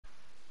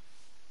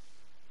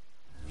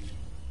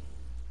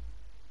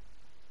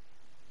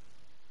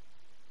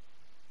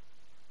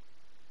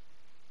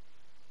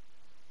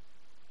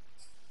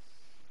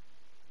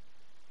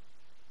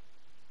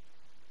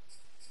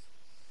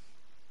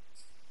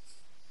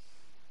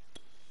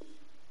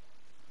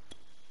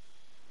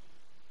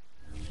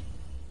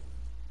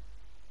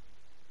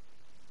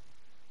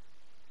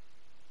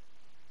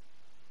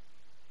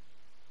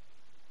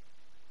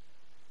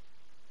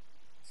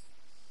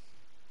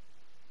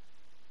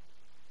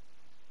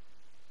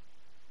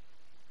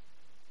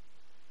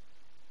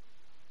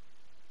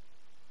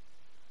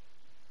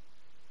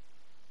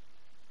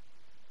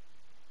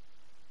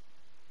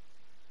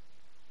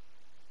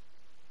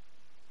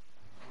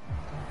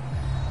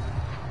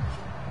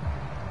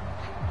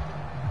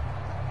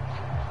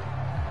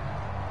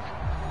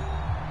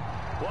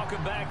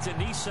Welcome back to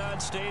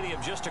Nissan Stadium,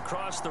 just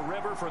across the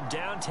river from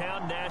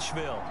downtown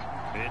Nashville.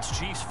 It's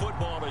Chiefs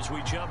football as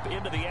we jump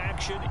into the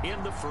action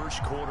in the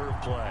first quarter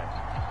of play.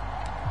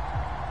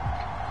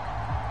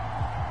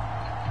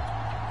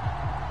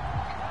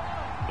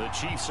 The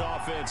Chiefs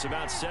offense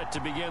about set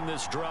to begin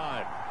this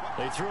drive.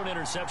 They threw an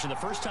interception the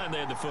first time they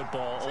had the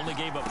football, only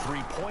gave up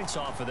 3 points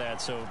off of that,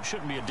 so it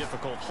shouldn't be a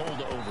difficult hole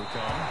to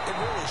overcome. It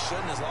really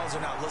shouldn't, as long as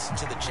they're not listening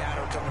to the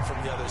chatter coming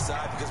from the other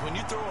side, because when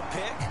you throw a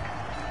pick,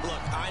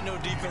 look, I know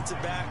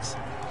defensive backs,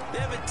 they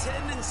have a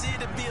tendency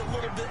to be a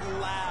little bit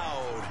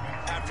loud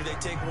after they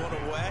take one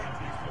away,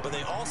 but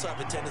they also have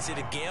a tendency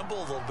to gamble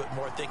a little bit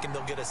more, thinking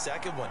they'll get a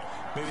second one.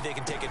 Maybe they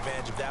can take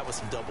advantage of that with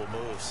some double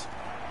moves.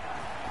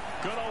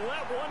 Gonna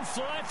let one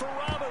fly for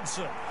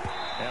Robinson.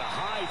 And a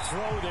high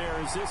throw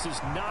there as this is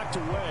knocked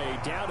away,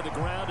 down to the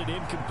ground and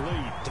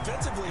incomplete.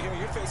 Defensively here,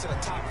 you're facing a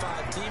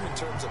top-5 team in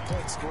terms of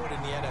points scored in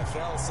the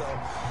NFL, so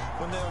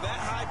when they're that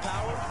high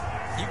power,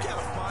 you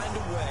gotta find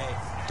a way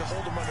to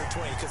hold them under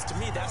 20, because to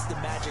me, that's the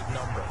magic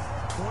number.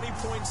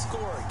 20-point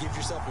score, you give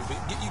yourself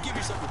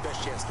the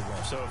best chance to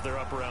win. So if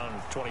they're up around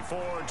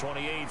 24,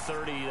 28,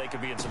 30, they could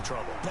be in some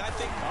trouble. I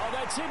think. Oh,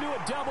 that's into a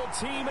double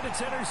team, and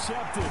it's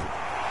intercepted.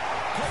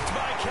 Picked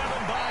by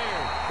Kevin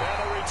Byard. And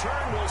the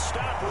return will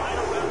stop right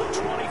around the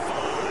 25.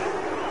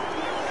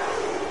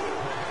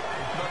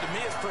 But to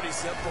me, it's pretty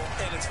simple,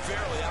 and it's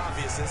fairly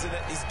obvious, isn't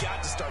it? He's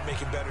got to start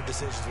making better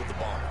decisions with the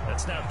ball.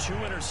 That's now 2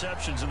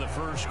 interceptions in the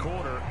first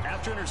quarter.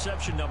 After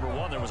interception number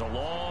 1, there was a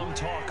long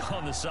talk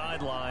on the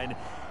sideline.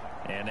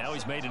 And now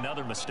he's made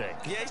another mistake.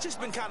 Yeah, he's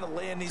just been kind of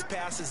laying these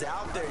passes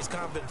out there. He's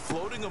kind of been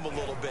floating them a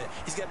little bit.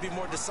 He's got to be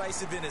more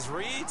decisive in his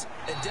reads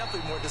and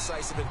definitely more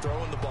decisive in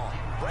throwing the ball.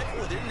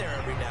 Rifle it in there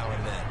every now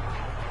and then.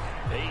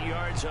 8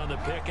 yards on the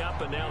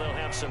pickup, and now they'll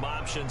have some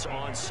options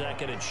on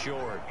second and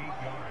short.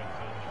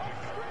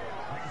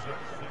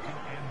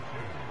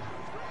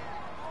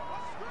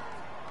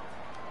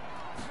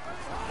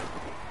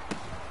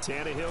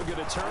 Tannehill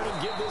going to turn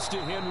and give this to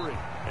Henry.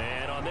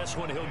 And on this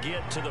one, he'll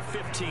get to the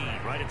 15,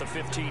 right at the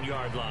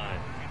 15-yard line.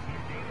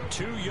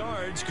 2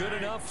 yards, good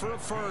enough for a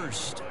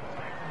first.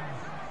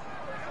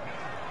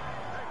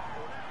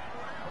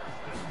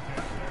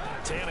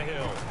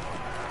 Tannehill.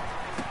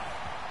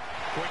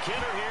 Quick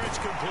hitter here, it's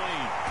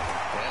complete.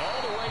 And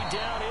all the way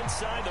down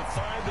inside the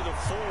 5 to the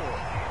 4.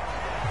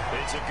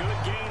 It's a good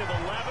gain of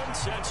 11,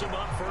 sets him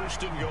up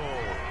first and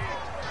goal.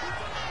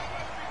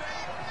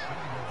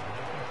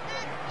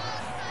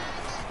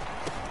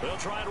 They'll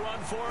try and run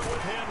for it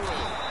with Henry.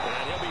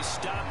 And he'll be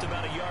stopped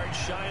about a yard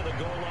shy of the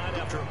goal line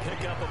after a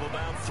pickup of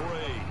about 3.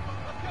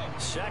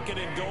 Second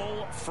and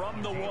goal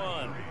from the 1.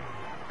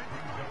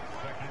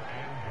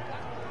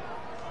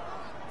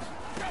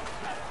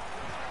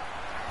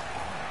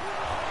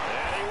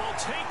 And he will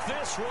take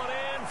this one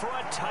in for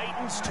a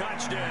Titans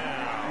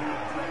touchdown.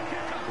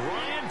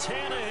 Ryan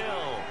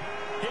Tannehill,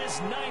 his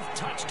 9th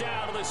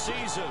touchdown of the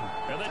season.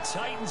 And the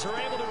Titans are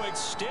able to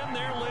extend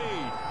their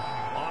lead.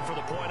 On for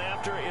the point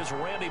after is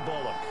Randy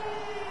Bullock.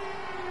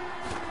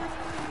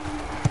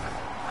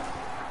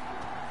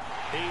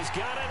 He's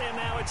got it, and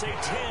now it's a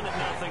 10-0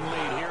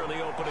 lead here in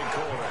the opening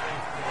quarter.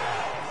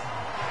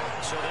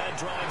 So that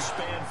drive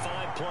spanned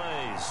 5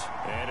 plays,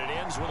 and it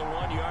ends with a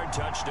 1-yard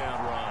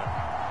touchdown run.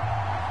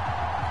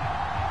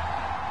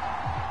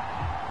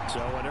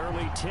 So an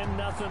early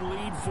 10-0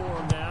 lead for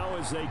them now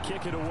as they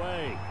kick it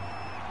away.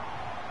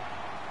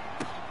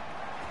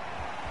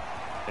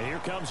 And here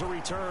comes a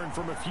return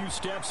from a few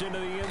steps into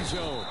the end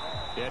zone.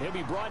 And he'll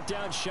be brought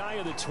down shy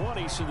of the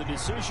 20, so the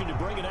decision to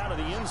bring it out of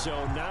the end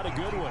zone, not a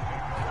good one.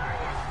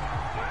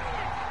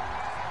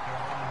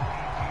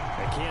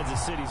 And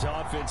Kansas City's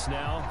offense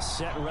now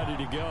set and ready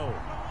to go.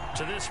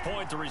 To this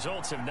point, the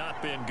results have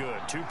not been good.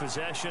 2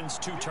 possessions,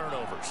 2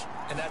 turnovers.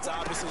 And that's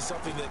obviously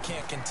something that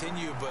can't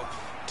continue, but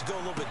to go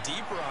a little bit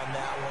deeper on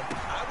that one,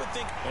 I would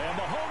think... And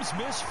Mahomes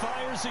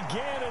misfires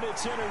again, and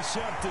it's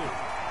intercepted.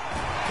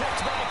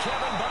 Picked by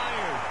Kevin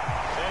Byard.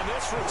 And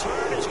this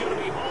return is going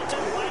to be halted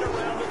right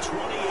around the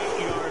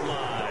 28-yard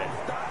line.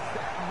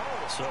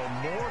 So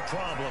more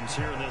problems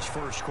here in this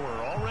first quarter.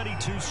 Already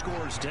 2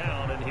 scores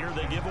down, and here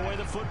they give away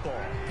the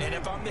football. And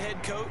if I'm the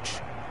head coach,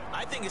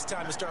 I think it's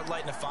time to start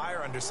lighting a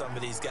fire under some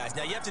of these guys.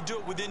 Now, you have to do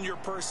it within your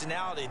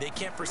personality. They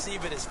can't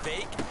perceive it as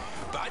fake.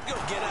 But I'd go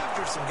get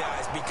after some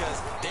guys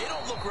because they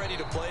don't look ready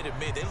to play to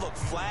me. They look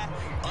flat,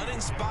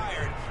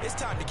 uninspired. It's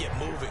time to get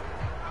moving.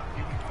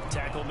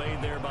 Tackle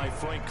made there by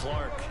Frank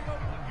Clark.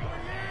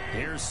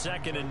 Here's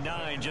 2nd and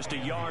 9, just a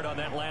yard on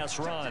that last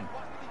run.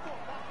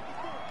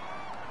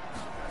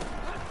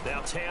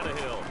 Now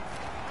Tannehill.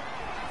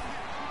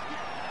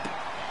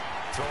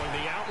 Throwing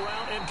the out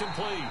route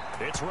incomplete.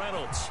 It's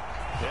Reynolds.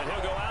 And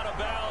he'll go out of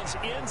bounds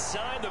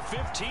inside the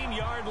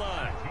 15-yard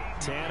line.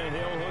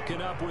 Tannehill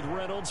hooking up with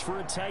Reynolds for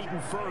a Titan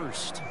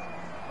first.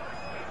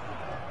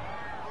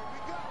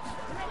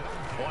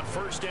 On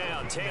first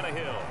down,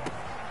 Tannehill.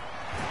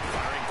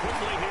 Firing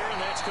quickly here,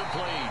 and that's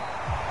complete.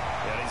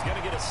 And he's going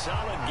to get a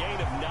solid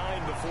gain of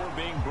 9 before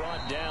being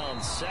brought down.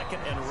 2nd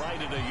and right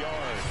at a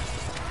yard.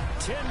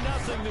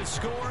 10-0 the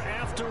score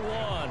after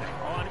one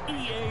on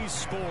EA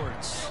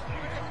Sports.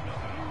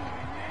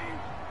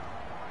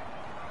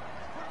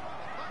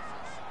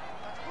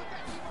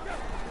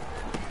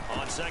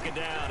 On second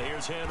down,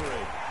 here's Henry.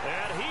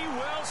 And he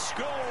will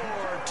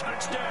score.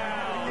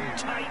 Touchdown,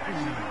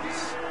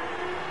 Titans.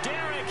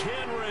 Derrick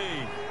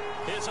Henry,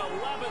 his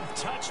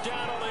 11th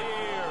touchdown of the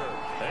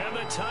year. And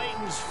the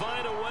Titans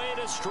find a way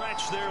to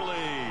stretch their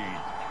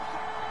lead.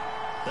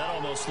 That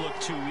almost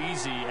looked too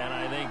easy, and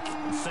I think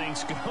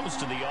thanks goes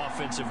to the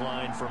offensive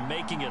line for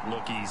making it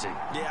look easy.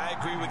 Yeah, I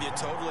agree with you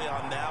totally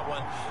on that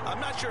one.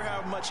 I'm not sure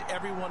how much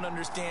everyone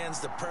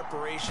understands the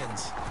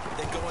preparations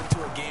that go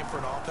into a game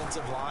for an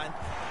offensive line,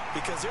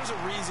 because there's a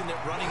reason that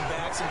running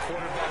backs and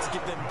quarterbacks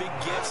give them big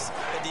gifts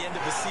at the end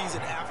of the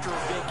season after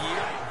a big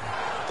year.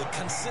 The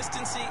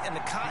consistency and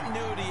the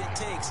continuity it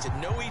takes to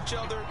know each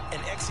other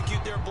and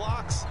execute their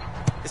blocks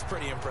is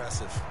pretty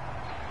impressive.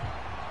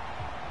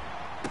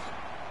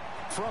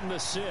 From the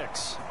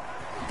 6.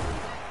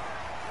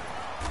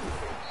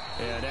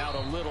 And out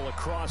a little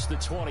across the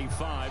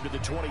 25 to the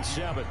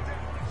 27.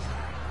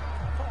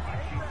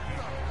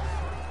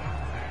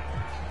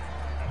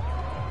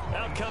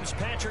 Out comes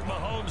Patrick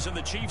Mahomes and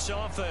the Chiefs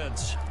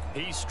offense.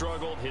 He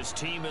struggled. His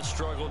team has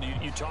struggled.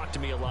 You talked to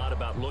me a lot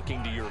about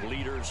looking to your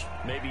leaders.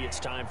 Maybe it's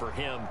time for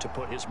him to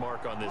put his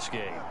mark on this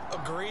game.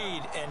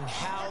 Agreed. And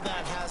how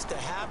that has to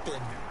happen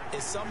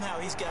is somehow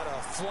he's got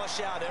to flush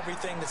out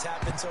everything that's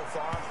happened so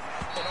far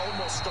and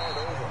almost start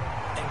over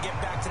and get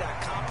back to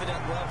that confident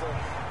level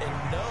and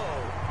know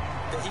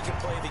that he can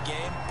play the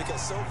game,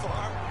 because so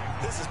far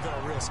this has been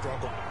a real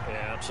struggle.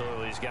 Yeah,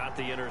 absolutely. He's got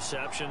the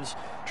interceptions,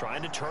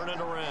 trying to turn it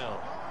around.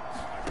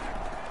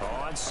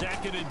 On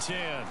 2nd and 10,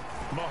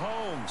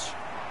 Mahomes.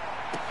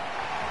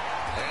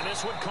 And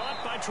this one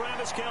caught by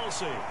Travis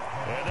Kelce.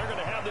 And they're going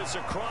to have this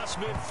across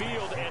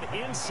midfield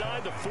and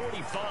inside the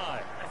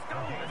 45.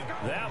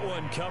 That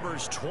one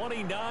covers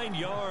 29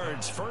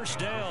 yards. First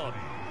down.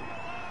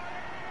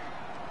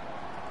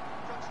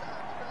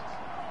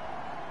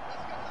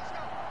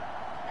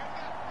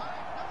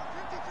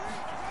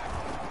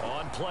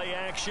 On play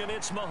action,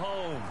 it's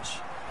Mahomes.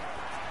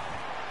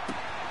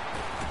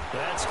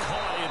 That's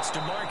caught. It's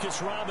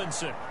Demarcus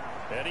Robinson.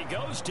 And he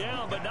goes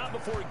down, but not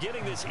before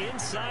getting this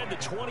inside the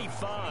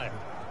 25.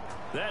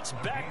 That's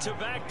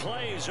back-to-back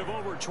plays of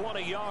over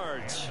 20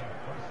 yards.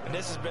 And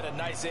this has been a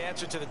nice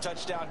answer to the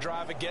touchdown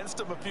drive against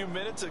them a few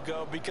minutes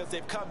ago, because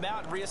they've come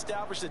out and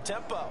reestablished the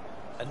tempo.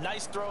 A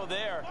nice throw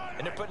there,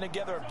 and they're putting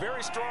together a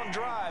very strong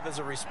drive as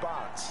a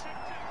response.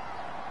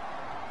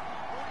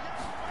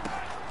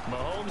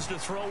 Mahomes to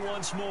throw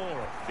once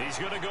more. He's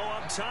going to go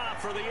up top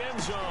for the end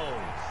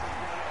zone.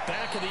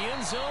 Back of the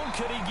end zone.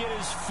 Could he get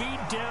his feet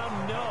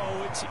down?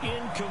 No, it's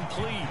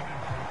incomplete.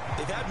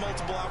 They've had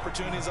multiple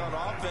opportunities on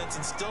offense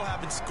and still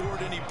haven't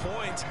scored any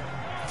points.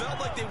 Felt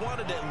like they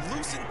wanted to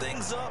loosen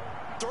things up,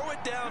 throw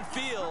it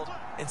downfield,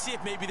 and see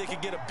if maybe they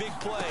could get a big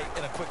play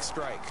and a quick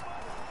strike.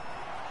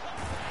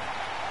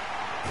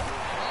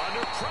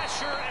 Under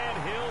pressure, and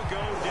he'll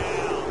go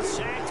down.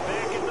 Sacked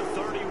back at the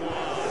 31.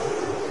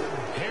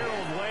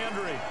 Harold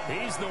Landry,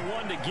 he's the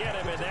one to get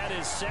him, and that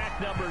is sack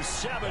number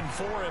 7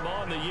 for him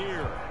on the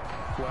year.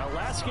 Well,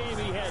 last game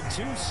he had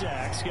 2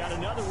 sacks. Got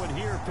another one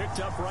here, picked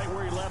up right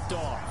where he left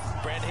off.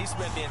 Brandon, he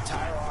spent the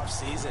entire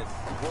offseason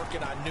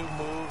working on new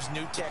moves,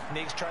 new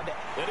techniques, trying to...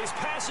 And his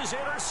pass is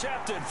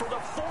intercepted for the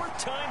 4th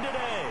time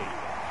today.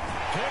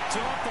 Picked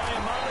off by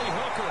Amari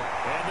Hooker.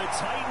 And the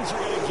Titans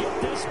are going to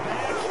get this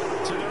back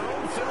to their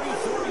own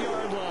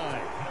 34-yard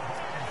line.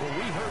 Well,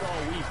 we heard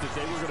all week that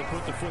they were going to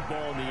put the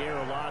football in the air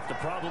a lot. The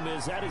problem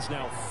is that is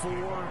now 4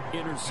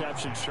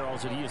 interceptions,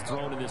 Charles, that he has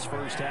thrown in this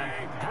first half.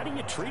 How do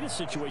you treat a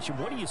situation?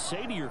 What do you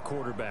say to your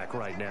quarterback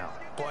right now?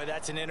 Boy,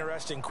 that's an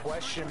interesting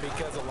question,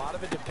 because a lot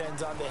of it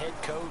depends on the head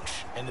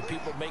coach and the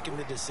people making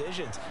the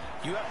decisions.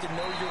 You have to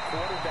know your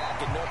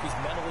quarterback and know if he's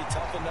mentally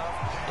tough enough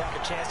to have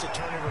a chance to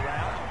turn it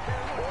around.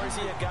 Or is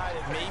he a guy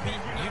that maybe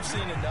you've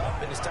seen enough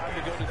and it's time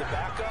to go to the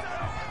backup?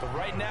 But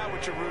right now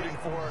what you're rooting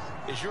for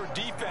is your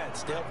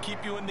defense to help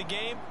keep you in the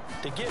game,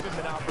 to give him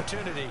an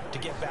opportunity to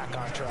get back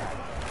on track.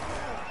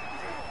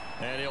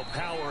 And he'll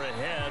power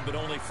ahead, but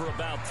only for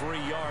about 3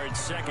 yards.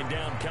 Second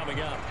down coming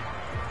up.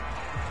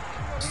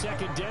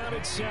 Second down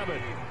at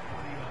 7.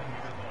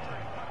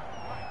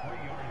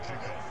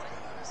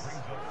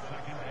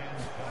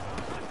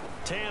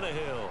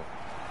 Tannehill.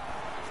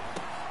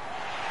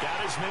 Got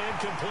his man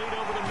complete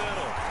over the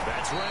middle.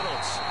 That's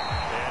Reynolds.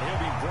 And he'll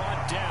be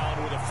brought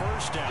down with a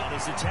first down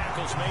as the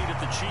tackle's made at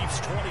the Chiefs'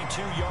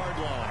 22-yard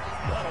line.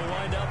 That'll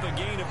wind up a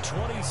gain of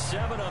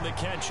 27 on the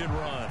catch and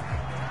run.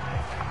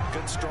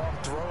 Good strong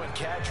throw and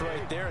catch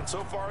right there. And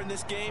so far in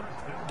this game,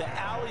 the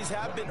alleys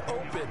have been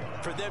open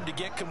for them to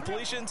get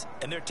completions,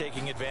 and they're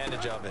taking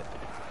advantage of it.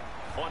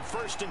 On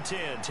 1st and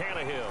 10,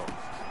 Tannehill.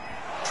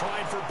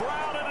 Trying for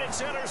Brown, and it's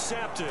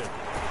intercepted.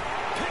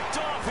 Picked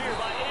off here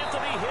by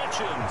Anthony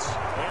Hitchens.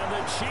 And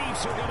the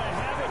Chiefs are going to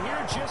have it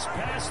here just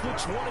past the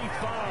 25.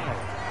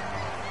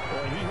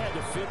 Well, he had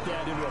to fit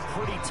that into a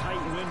pretty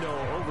tight window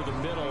over the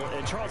middle.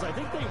 And, Charles, I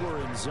think they were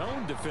in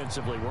zone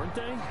defensively, weren't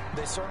they?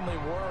 They certainly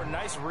were.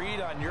 Nice read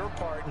on your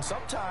part. And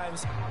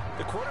sometimes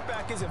the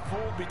quarterback isn't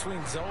fooled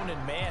between zone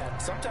and man.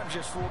 Sometimes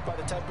just fooled by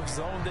the type of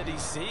zone that he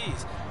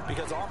sees.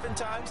 Because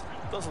oftentimes,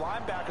 those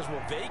linebackers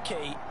will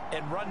vacate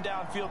and run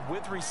downfield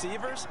with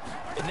receivers.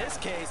 In this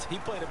case, he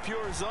played a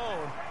pure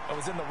zone and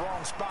was in the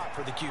wrong spot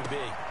for the QB.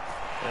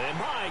 And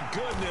my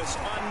goodness,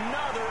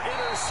 another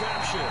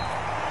interception.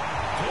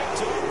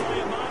 Picked up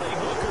by MADDEN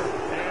Hooker.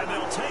 And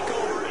they'll take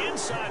over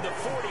inside the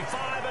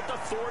 45 at the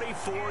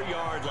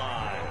 44-yard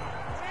line.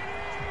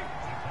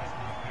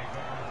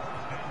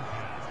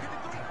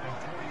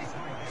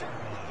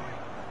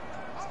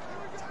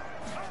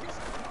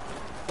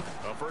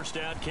 A first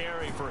down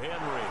carry for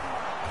Henry.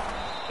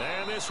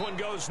 And this one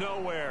goes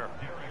nowhere.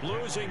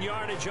 Losing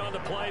yardage on the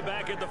play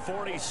back at the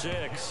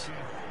 46.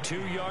 2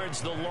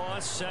 yards the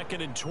loss,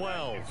 2nd and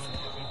 12.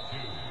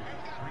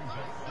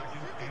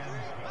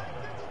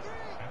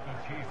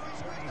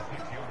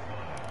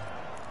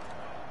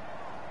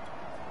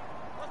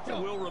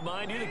 And we'll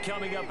remind you that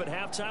coming up at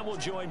halftime, we'll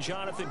join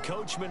Jonathan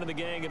Coachman and the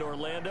gang in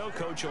Orlando.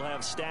 Coach will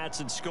have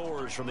stats and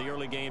scores from the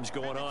early games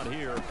going on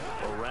here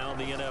around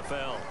the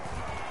NFL.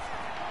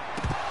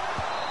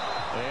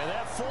 And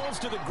that falls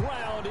to the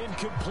ground,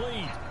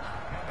 incomplete.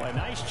 A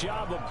nice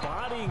job of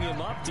bodying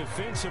him up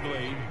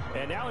defensively,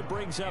 and now it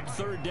brings up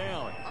 3rd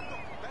down.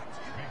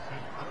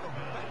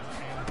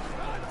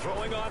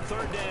 Throwing on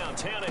 3rd down,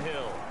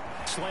 Tannehill.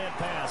 Slant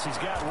pass, he's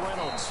got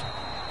Reynolds.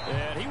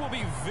 And he will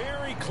be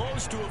very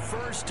close to a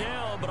first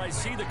down, but I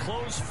see the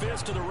closed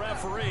fist of the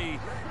referee,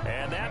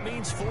 and that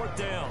means 4th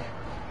down.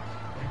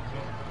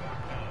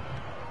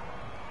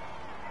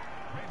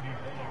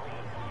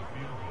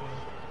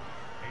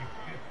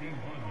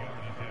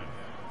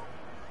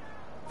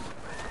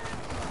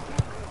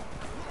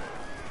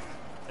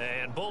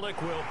 And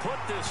Bullock will put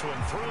this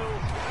one through,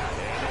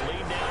 and the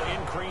lead now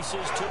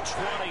increases to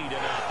 20-0.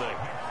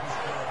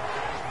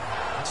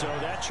 So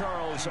that,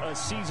 Charles, a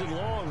season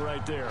long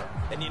right there.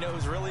 And you know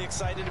who's really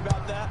excited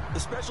about that? The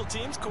special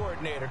teams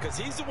coordinator, because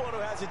he's the one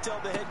who has to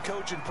tell the head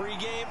coach in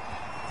pregame,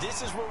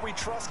 this is where we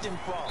trust him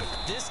from.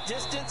 This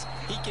distance,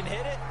 he can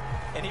hit it,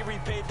 and he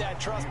repaid that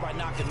trust by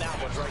knocking that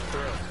one right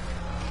through.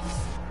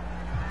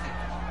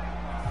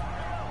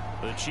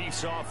 The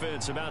Chiefs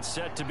offense about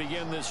set to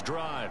begin this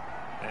drive.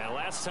 And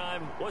last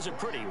time wasn't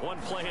pretty. One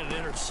play and an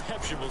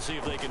interception. We'll see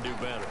if they can do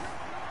better.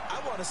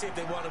 I want to see if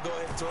they want to go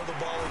ahead and throw the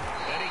ball in.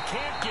 And he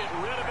can't get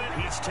rid of it.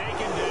 He's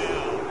taken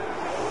down.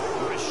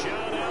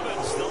 Rashaan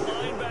Evans, the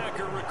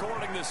linebacker,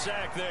 recording the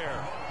sack there.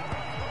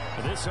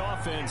 This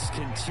offense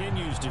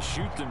continues to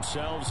shoot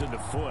themselves in the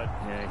foot.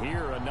 And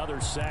here, another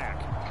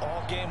sack.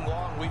 All game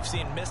long, we've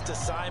seen missed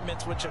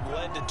assignments, which have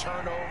led to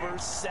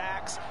turnovers,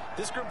 sacks.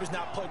 This group has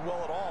not played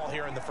well at all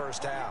here in the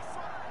first half.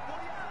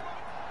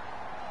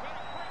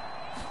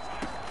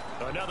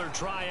 Another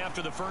try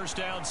after the first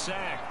down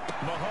sack.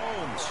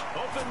 Mahomes,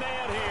 open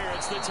man here.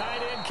 It's the tight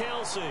end,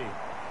 Kelsey.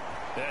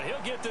 And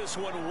he'll get this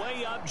one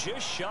way up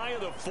just shy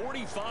of the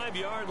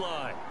 45-yard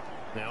line.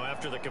 Now,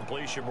 after the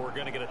completion, we're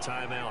going to get a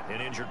timeout,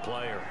 an injured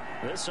player.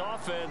 This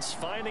offense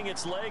finding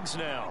its legs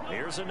now.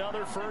 Here's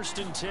another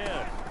 1st and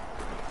 10.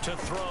 To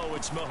throw,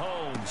 it's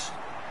Mahomes.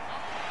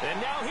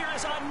 And now here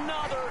is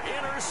another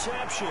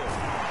interception.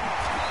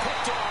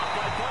 Picked off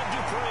by Bud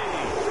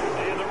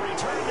Dupree. And the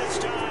return this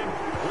time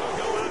will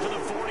go out to the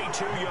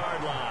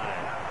 42-yard line.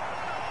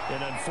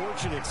 An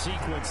unfortunate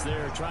sequence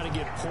there, trying to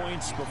get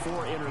points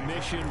before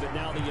intermission, but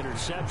now the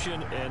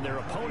interception, and their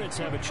opponents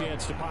have a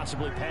chance to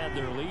possibly pad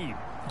their lead.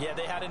 Yeah,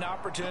 they had an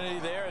opportunity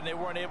there, and they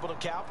weren't able to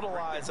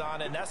capitalize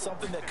on it, and that's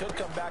something that could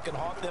come back and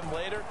haunt them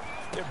later.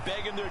 They're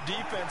begging their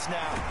defense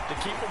now to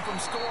keep them from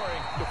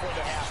scoring before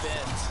the half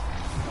ends.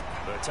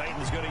 The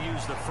Titans going to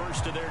use the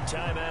first of their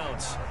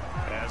timeouts,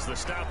 as the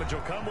stoppage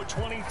will come with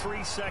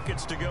 23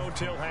 seconds to go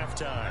till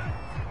halftime.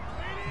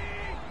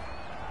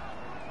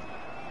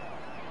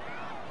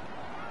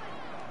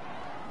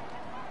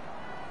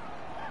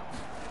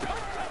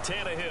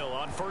 Tannehill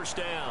on first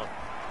down.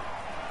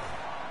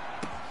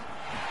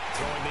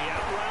 Throwing the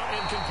out route,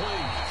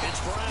 incomplete. It's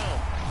Brown.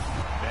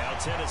 Now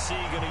Tennessee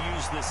going to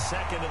use the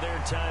second of their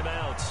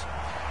timeouts,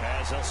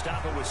 as they'll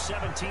stop it with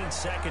 17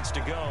 seconds to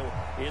go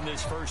in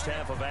this first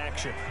half of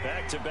action.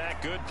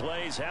 Back-to-back good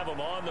plays have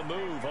them on the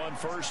move on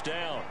first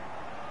down.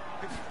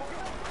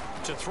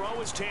 To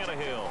throw is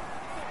Tannehill.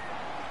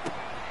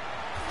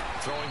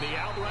 Throwing the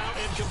out route,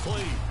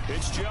 incomplete.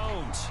 It's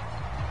Jones.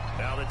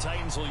 Now the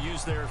Titans will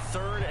use their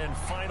third and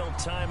final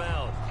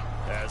timeout,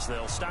 as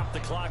they'll stop the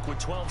clock with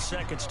 12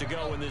 seconds to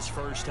go in this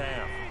first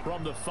half.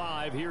 From the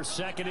 5, here's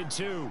 2nd and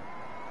 2.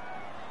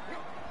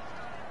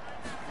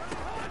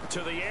 To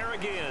the air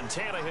again,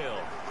 Tannehill.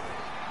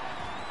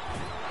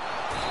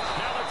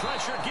 Now the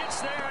pressure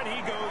gets there, and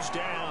he goes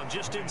down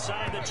just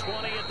inside the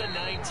 20 at the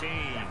 19.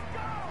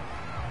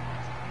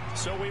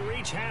 So we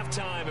reach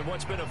halftime in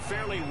what's been a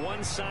fairly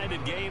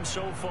one-sided game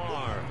so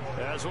far.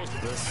 As was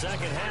the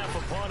second half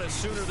upon us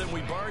sooner than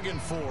we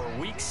bargained for.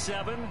 Week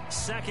 7,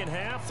 second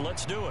half.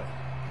 Let's do it.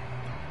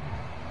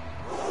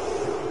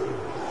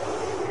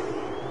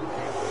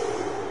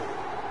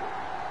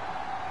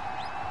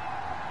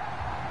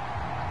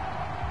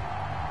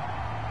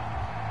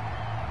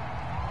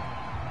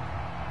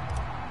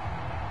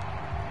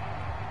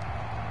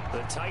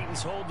 The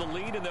Titans hold the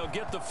lead, and they'll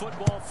get the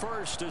football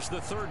first as the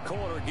third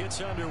quarter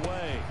gets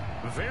underway.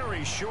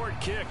 Very short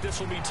kick. This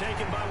will be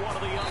taken by one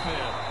of the young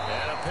men.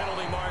 And a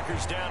penalty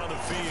marker's down on the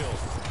field.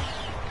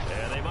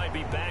 And they might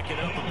be backing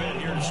up a bit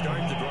here to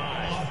start the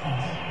drive.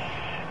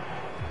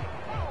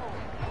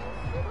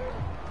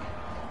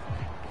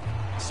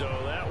 So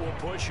that will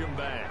push him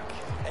back.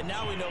 And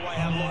now we know why I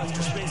have no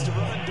extra space to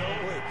run,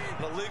 don't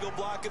we? An illegal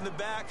block in the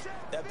back,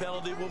 that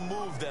penalty will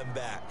move them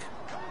back.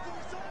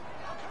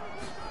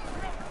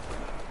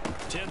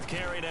 10th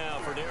carry now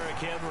for Derrick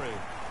Henry.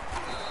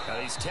 Now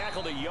he's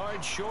tackled a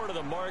yard short of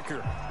the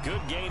marker.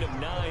 Good gain of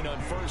 9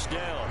 on first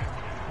down.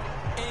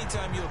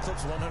 Anytime you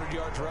eclipse 100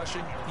 yards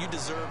rushing, you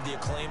deserve the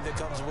acclaim that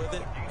comes with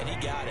it, and he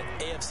got it.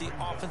 AFC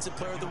Offensive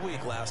Player of the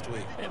Week last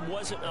week. It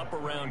wasn't up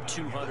around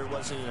 200,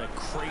 wasn't a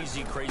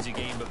crazy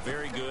game, but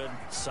very good,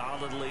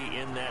 solidly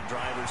in that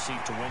driver's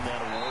seat to win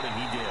that award, and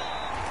he did.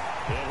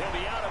 And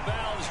he'll be out of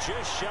bounds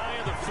just shy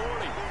of the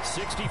 40.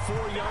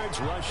 64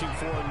 yards rushing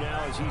for him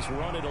now as he's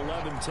run it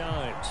 11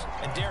 times.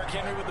 And Derrick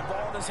Henry with the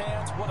ball in his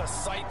hands, what a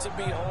sight to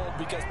behold,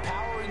 because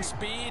power and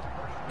speed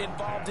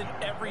involved in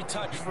every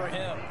touch for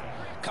him.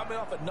 Coming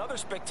off another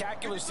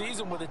spectacular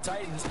season with the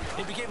Titans,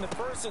 he became the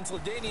first since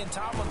LaDainian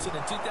Tomlinson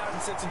in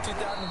 2006 and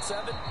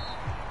 2007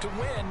 to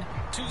win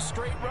 2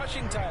 straight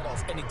rushing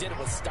titles, and he did it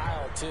with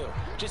style too.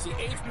 Just the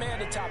 8th man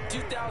to top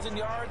 2,000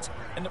 yards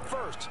and the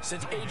first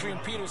since Adrian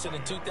Peterson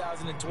in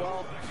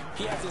 2012.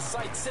 He has his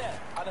sights set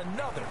on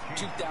another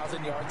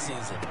 2,000-yard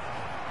season.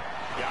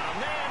 Yeah,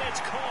 man,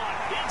 it's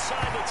caught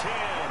inside the 10.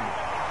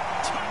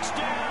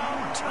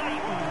 Touchdown,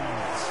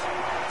 Titans.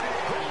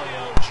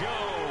 Julio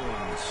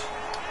Jones.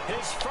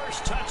 His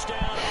first touchdown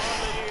on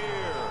the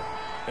year.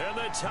 And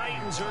the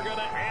Titans are going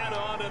to add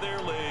on to their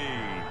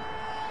lead.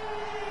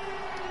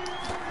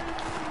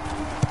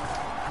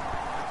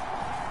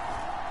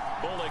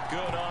 Bullock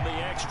good on the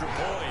extra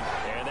point.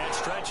 And that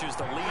stretches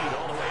the lead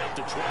all the way up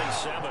to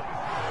 27.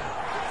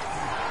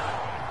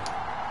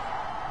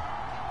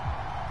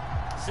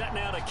 Set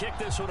now to kick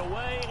this one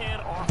away,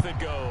 and off it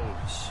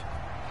goes.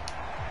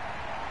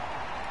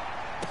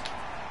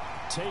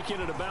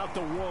 Taking it about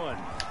the 1.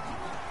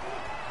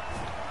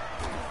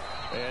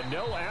 And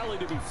no alley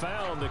to be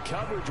found. The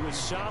coverage was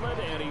solid,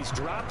 and he's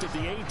dropped at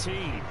the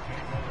 18.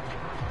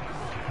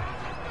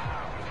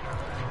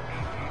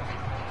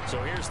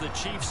 So here's the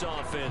Chiefs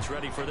offense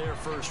ready for their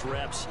first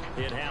reps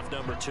in half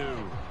number 2.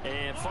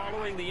 And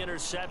following the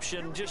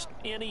interception, just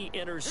any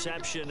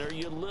interception, are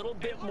you a little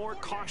bit more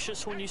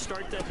cautious when you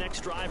start that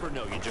next drive, or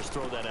no, you just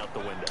throw that out the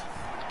window?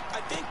 I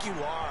think you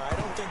are. I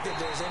don't think that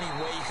there's any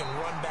way you can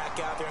run back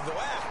out there and go,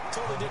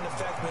 totally didn't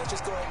affect me. Let's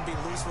just go ahead and be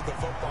loose with the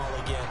football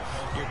again.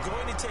 You're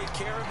going to take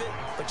care of it,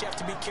 but you have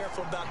to be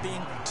careful about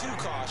being too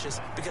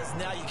cautious because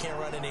now you can't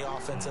run any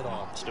offense at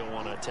all. Still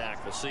want to attack.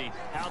 We'll see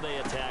how they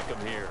attack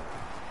them here.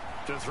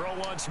 To throw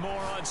once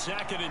more on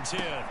 2nd and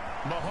 10.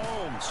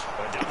 Mahomes,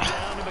 a dump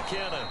down to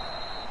McKinnon.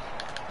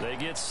 They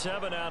get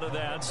 7 out of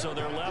that, so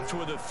they're left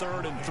with a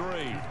 3rd and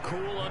 3.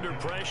 Cool under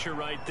pressure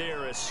right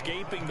there,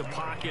 escaping the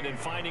pocket and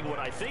finding what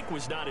I think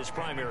was not his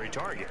primary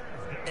target.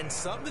 And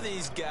some of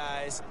these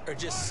guys are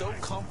just so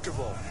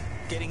comfortable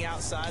getting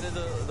outside of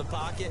the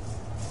pocket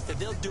that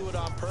they'll do it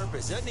on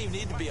purpose. It doesn't even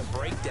need to be a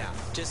breakdown.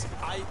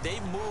 They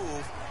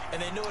move,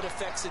 and they know it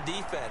affects the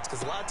defense,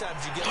 because a lot of times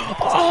you get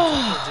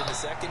coverage in the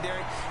secondary,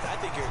 and I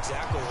think you're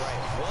exactly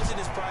right. Wasn't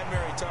his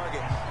primary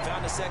target.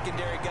 Found a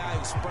secondary guy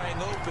who sprang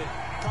open,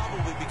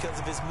 probably because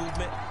of his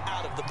movement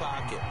out of the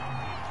pocket.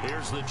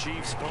 Here's the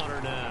Chiefs punter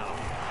now.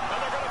 And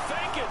they're going to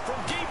fake it from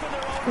deep in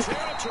their own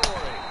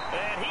territory.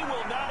 And he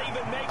will not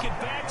even make it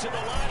back to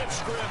the line of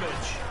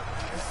scrimmage.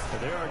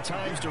 There are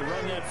times to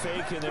run that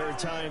fake, and there are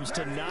times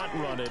to not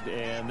run it,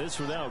 and this,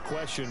 without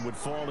question, would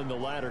fall in the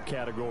latter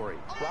category.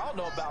 Well, I don't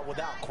know about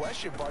without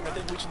question, partner. I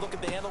think we should look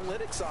at the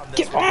analytics on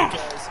this one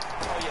because,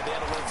 the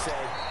analytics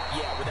say,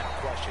 without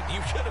question.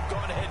 You should have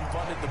gone ahead and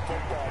punted the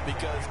football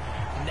because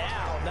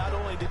now, not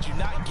only did you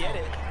not get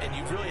it, and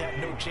you really have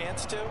no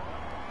chance to,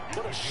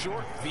 what a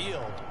short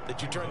field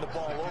that you turn the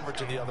ball over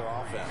to the other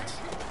offense.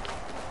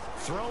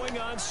 Throwing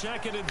on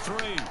 2nd and 3.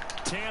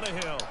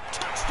 Tannehill.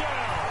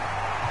 Touchdown.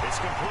 It's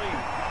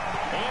complete.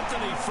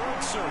 Anthony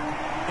Ferguson,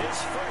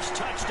 his first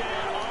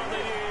touchdown on the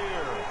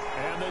year.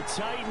 And the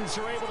Titans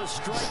are able to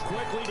strike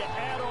quickly to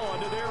add on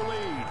to their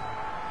lead.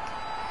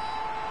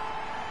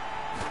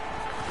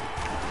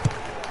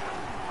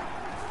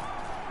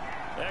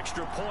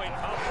 Extra point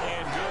up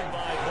and good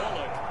by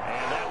Bullock.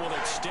 And that will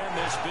extend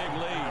this big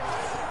lead.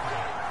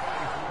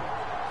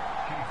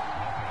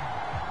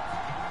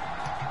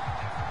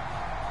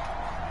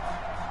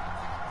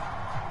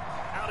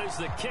 Is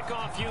the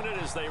kickoff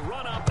unit as they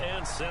run up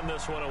and send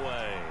this one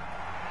away.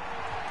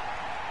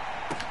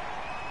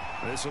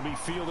 This will be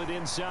fielded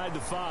inside the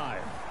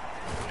 5.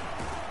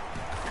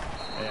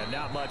 And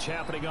not much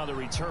happening on the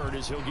return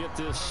as he'll get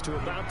this to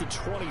about the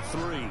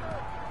 23.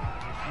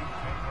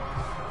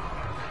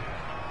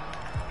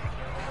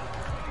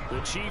 The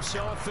Chiefs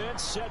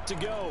offense set to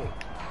go.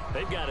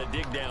 They've got to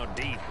dig down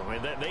deep. I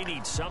mean, they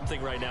need something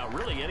right now,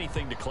 really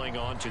anything to cling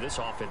on to. This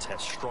offense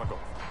has struggled.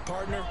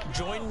 Partner,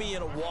 join me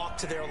in a walk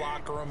to their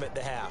locker room at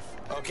the half,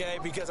 okay?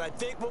 Because I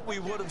think what we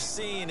would have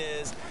seen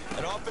is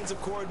an offensive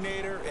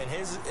coordinator and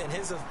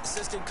his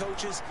assistant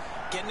coaches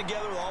getting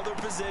together with all their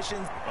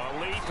positions. A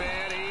leap,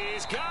 and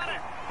he's got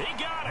it. He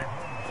got it.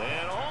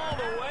 And all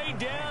the way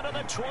down to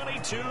the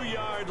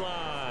 22-yard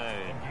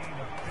line.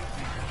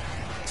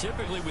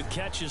 Typically with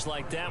catches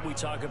like that, we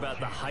talk about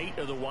the height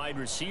of the wide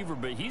receiver,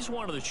 but he's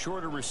one of the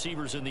shorter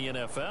receivers in the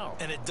NFL.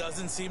 And it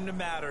doesn't seem to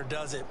matter,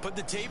 does it? Put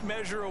the tape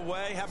measure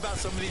away. How about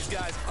some of these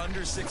guys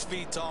under 6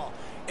 feet tall?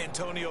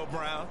 Antonio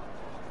Brown,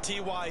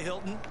 T.Y.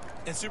 Hilton,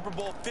 and Super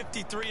Bowl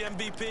 53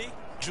 MVP,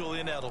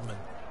 Julian Edelman.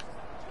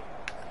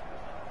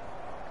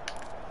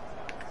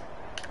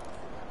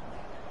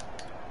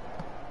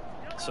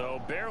 So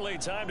barely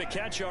time to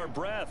catch our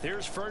breath.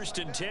 Here's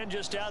 1st and 10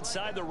 just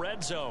outside the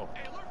red zone.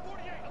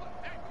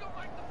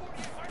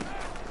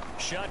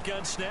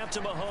 Shotgun snap to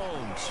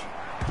Mahomes.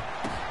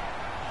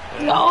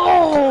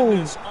 No!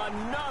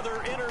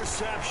 Another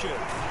interception.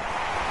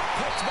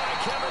 Picked by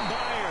Kevin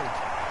Byard.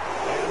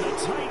 And the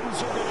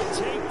Titans are going to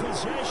take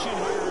possession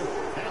here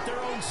at their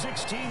own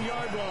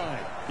 16-yard line.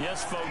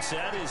 Yes, folks,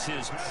 that is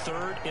his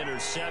 3rd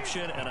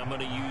interception, and I'm going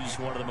to use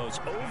one of the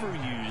most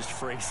overused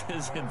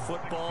phrases in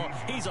football.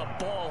 He's a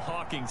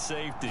ball-hawking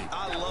safety.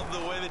 I love the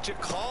way that you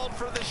called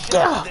for the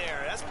shot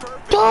there. That's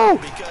perfect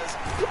because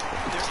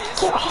there is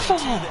something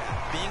to that.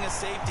 Being a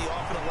safety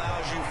often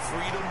allows you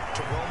freedom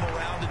to roam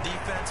around the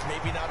defense,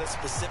 maybe not a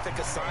specific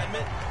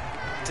assignment.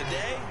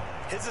 Today,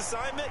 his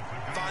assignment,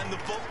 find the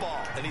football,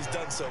 and he's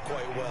done so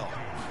quite well.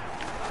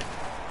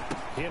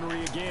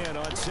 Henry again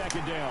on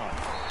 2nd down.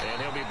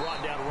 And he'll be brought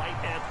down right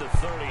at the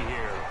 30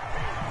 here.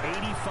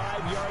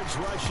 85 yards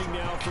rushing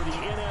now for the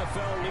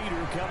NFL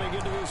leader coming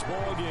into this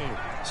ball game.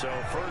 So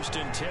 1st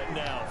and 10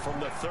 now from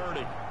the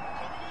 30.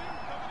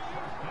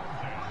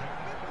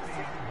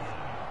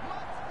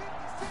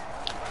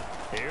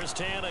 Here's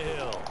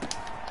Tannehill.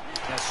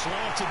 A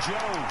slant to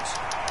Jones.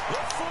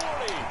 The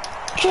 40.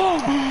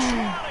 20.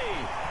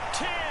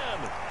 10.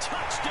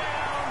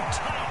 Touchdown,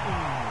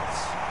 Titans.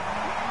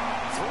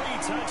 3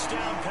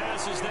 touchdown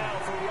passes now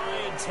for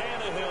Ryan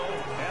Tannehill.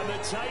 And the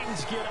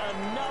Titans get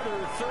another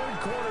 3rd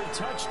quarter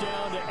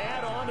touchdown to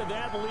add on to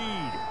that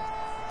lead.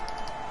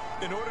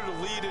 In order to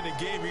lead in a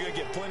game, you're going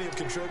to get plenty of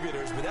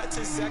contributors, but that's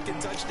his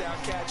 2nd touchdown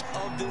catch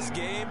of this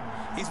game.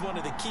 He's one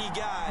of the key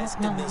guys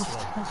in this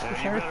one. And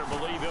you better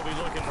believe he'll be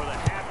looking for the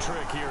hat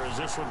trick here as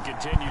this one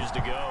continues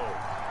to go.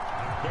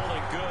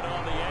 Really good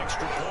on the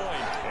extra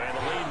point, and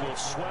the lead will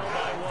swell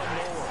by 1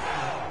 more.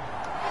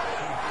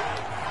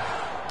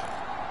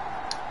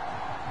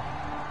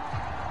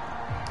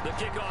 The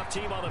kickoff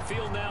team on the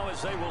field now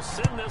as they will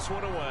send this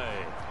one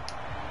away.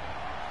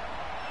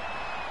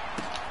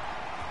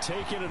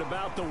 Taking it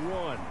about the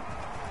 1.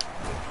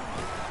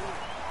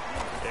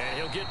 And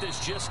he'll get this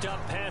just up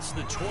past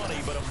the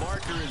 20, but a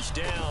marker is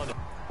down.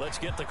 Let's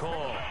get the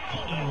call.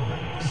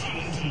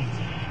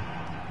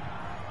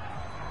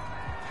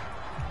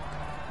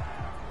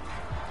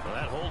 Well,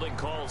 that holding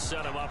call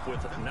set him up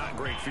with not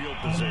great field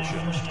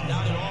position.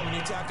 Not at all when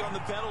you tack on the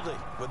penalty.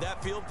 With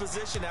that field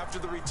position after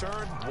the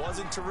return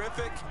wasn't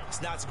terrific,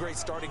 it's not a great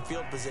starting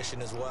field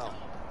position as well.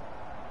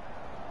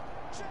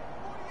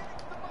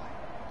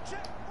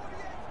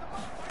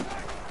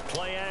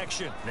 Play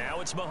action.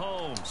 Now it's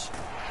Mahomes.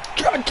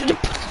 God, did it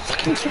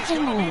fucking He's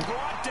going to be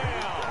brought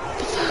down.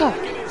 Back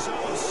at his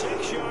own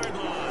 6-yard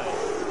line.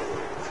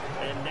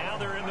 And now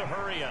they're in the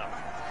hurry-up.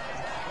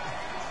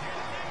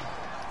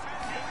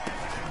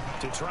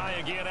 To try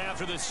again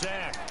after the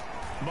sack.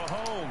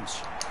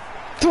 Mahomes.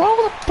 Throw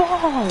the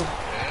ball. And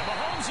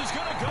Mahomes is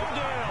going to go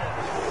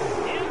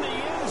down in the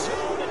end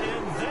zone,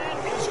 and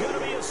that is going to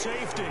be a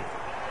safety.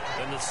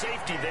 And the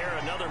safety there,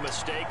 another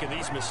mistake, and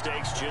these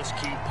mistakes just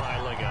keep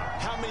piling up.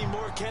 How many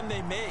more can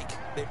they make?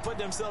 They put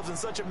themselves in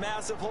such a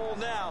massive hole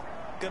now.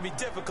 Going to be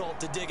difficult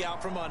to dig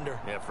out from under.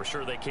 Yeah, for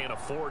sure they can't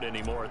afford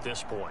any more at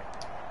this point.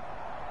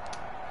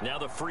 Now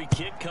the free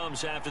kick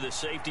comes after the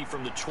safety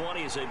from the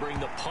 20 as they bring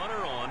the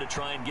punter on to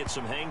try and get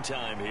some hang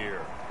time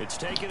here. It's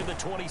taken to the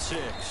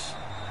 26.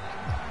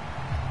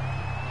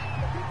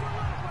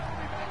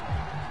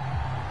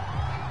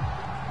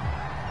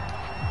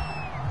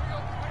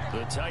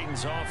 The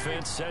Titans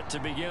offense set to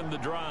begin the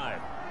drive.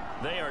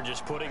 They are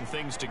just putting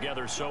things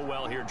together so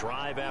well here,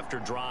 drive after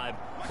drive.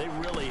 They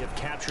really have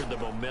captured the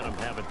momentum,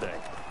 haven't they?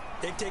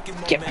 They've taken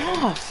momentum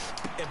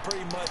and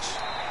pretty much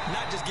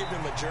not just give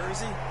them a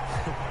jersey,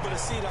 but a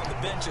seat on the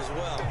bench as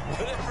well.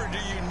 Whatever do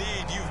you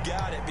need, you've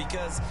got it,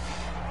 because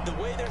the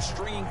way they're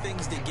stringing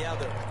things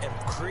together and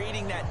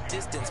creating that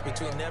distance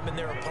between them and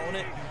their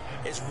opponent,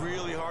 it's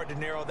really hard to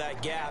narrow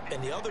that gap.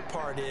 And the other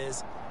part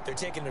is they're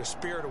taking their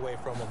spirit away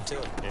from them,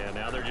 too. Yeah,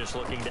 now they're just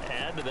looking to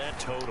add to that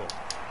total.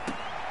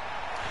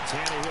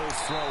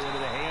 Tannehill's throw into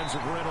the hands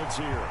of Reynolds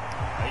here.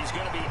 He's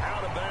going to be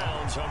out of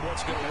bounds on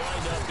what's going to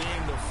wind up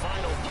being the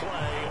final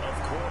play of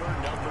quarter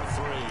number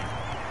 3.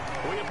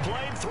 We have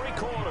played 3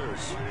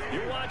 quarters.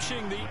 You're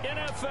watching the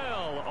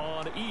NFL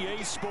on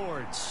EA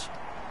Sports.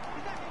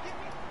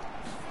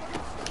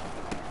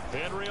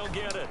 Henry will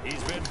get it.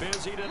 He's been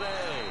busy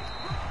today.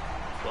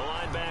 The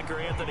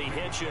linebacker, Anthony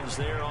Hitchens,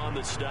 there on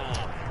the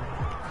stop.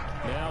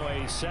 Now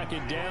a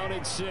 2nd down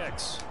and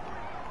 6.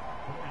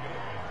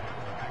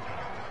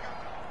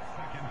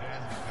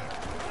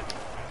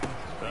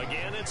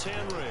 Again, it's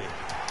Henry.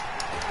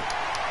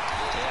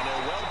 And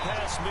they're well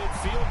past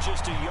midfield,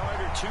 just a yard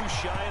or 2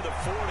 shy of the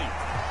 40.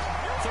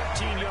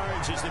 13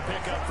 yards is the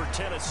pickup for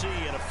Tennessee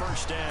and a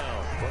 1st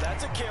down. Well,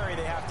 that's a carry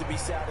they have to be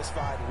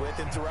satisfied with.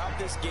 And throughout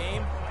this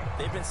game,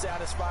 they've been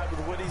satisfied with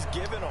what he's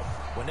given them.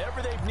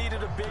 Whenever they've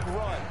needed a big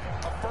run,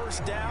 a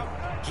 1st down,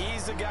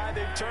 he's the guy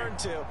they've turned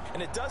to.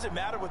 And it doesn't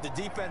matter what the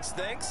defense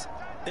thinks.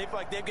 They feel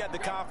like they've got the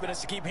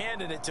confidence to keep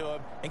handing it to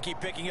him and keep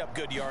picking up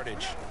good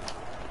yardage.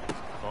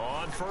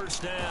 On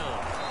 1st down,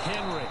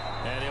 Henry.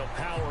 And he'll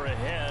power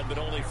ahead, but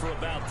only for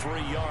about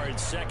 3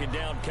 yards. 2nd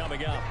down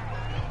coming up.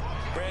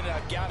 Brandon,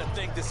 I've got to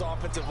think this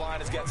offensive line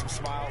has got some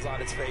smiles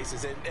on its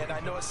faces. And I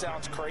know it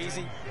sounds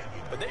crazy,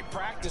 but they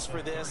practiced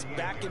for this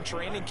back in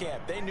training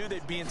camp. They knew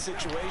they'd be in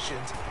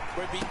situations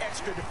where it'd be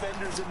extra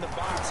defenders in the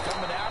box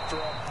coming after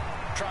them,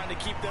 trying to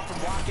keep them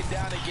from locking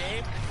down a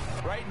game.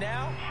 Right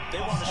now, they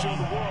want to show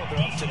the world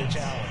they're up to the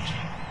challenge.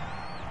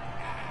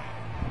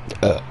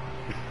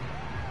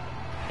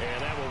 And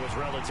that one was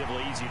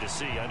relatively easy to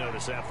see. I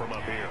noticed that from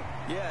up here.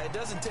 Yeah, it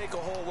doesn't take a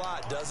whole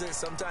lot, does it?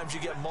 Sometimes you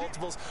get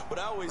multiples.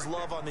 What I always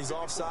love on these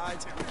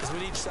offsides is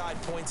when each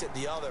side points at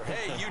the other.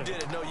 Hey, you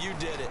did it. No, you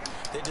did it.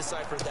 They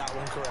deciphered that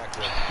one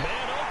correctly.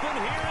 Man open,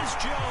 here is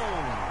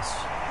Jones.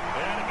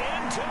 And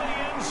into the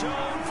end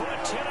zone for a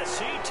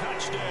Tennessee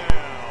touchdown.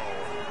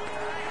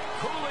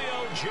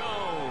 Julio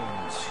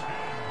Jones.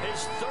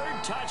 His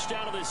 3rd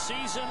touchdown of the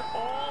season,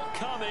 all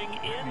coming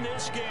in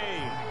this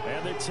game.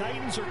 And the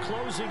Titans are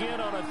closing in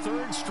on a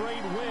 3rd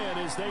straight win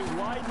as they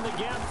widen the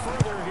gap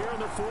further here in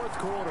the 4th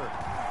quarter.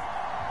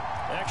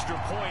 Extra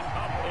point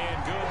up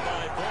and good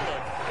by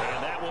Bullock.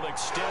 And that will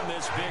extend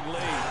this big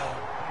lead.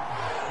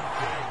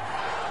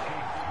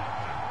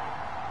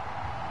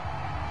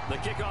 The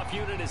kickoff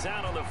unit is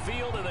out on the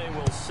field, and they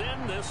will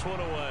send this one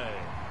away.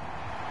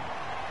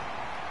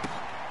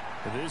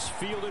 This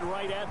fielded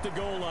right at the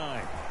goal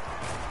line.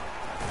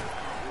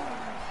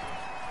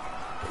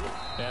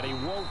 And he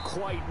won't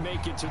quite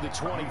make it to the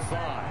 25.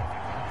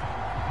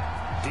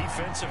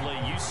 Defensively,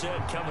 you said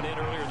coming in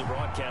earlier in the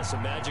broadcast, the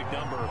magic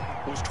number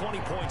was 20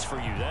 points for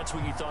you. That's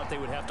what you thought they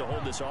would have to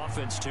hold this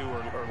offense to,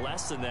 or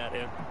less than that.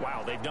 And,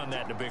 wow, they've done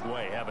that in a big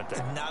way, haven't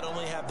they? Not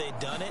only have they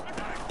done it,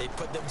 they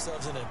put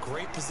themselves in a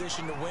great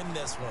position to win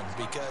this one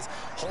because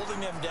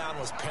holding them down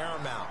was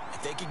paramount.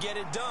 If they could get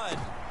it done.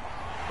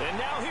 And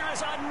now here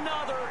is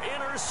another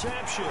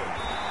interception.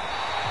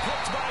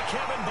 Picked by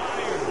Kevin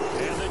Byard.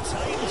 And the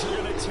Titans are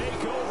going to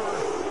take over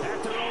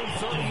at their own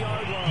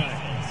 30-yard line.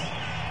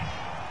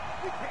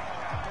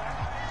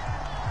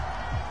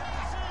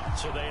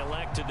 So they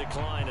elect to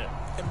decline it.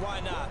 And why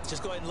not?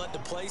 Just go ahead and let the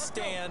play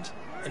stand,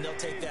 and they'll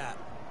take that.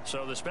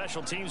 So the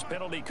special teams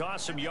penalty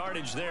cost some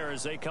yardage there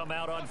as they come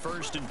out on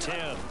 1st and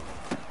 10.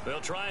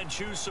 They'll try and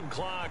choose some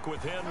clock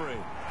with Henry.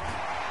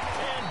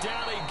 And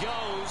down he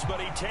goes, but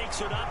he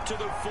takes it up to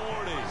the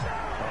 40.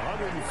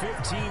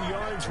 115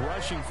 yards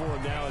rushing for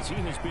him now as he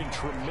has been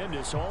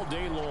tremendous all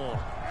day long.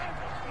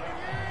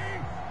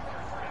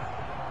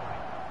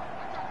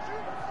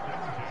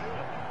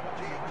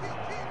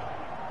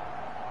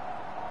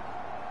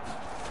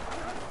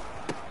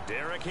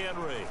 Derrick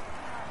Henry.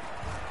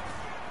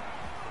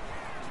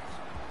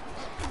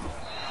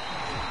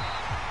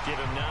 Give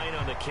him 9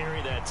 on the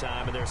carry that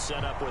time, and they're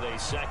set up with a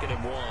 2nd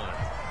and 1.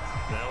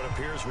 Now it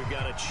appears we've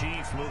got a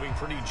Chief moving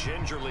pretty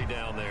gingerly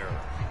down there.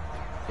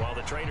 While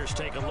the trainers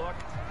take a look,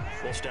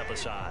 we'll step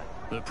aside.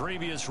 The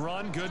previous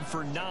run, good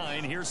for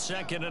 9. Here's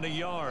 2nd and a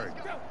yard.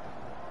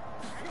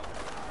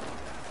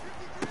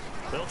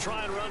 They'll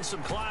try and run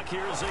some clock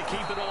here as they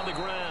keep it on the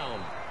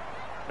ground.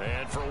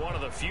 And for one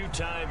of the few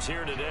times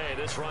here today,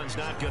 this run's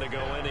not going to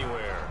go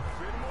anywhere.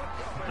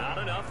 Not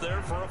enough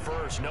there for a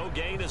first. No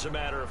gain, as a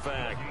matter of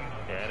fact.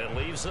 And it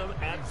leaves them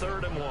at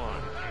 3rd and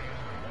 1.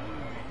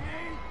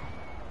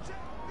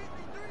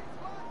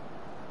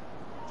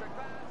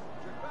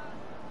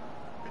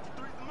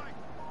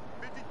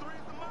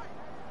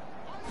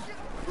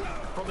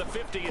 From the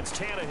 50, it's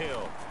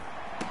Tannehill.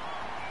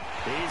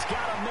 He's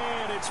got a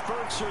man. It's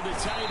Ferkser, the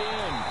tight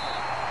end.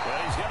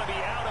 Well, he's going to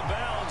be out of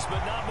bounds,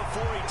 but not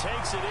before he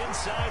takes it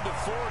inside the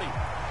 40.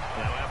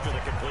 Now, after the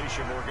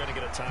completion, we're going to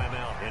get a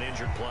timeout, an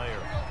injured player.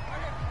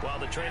 While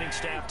the training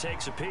staff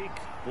takes a peek,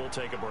 we'll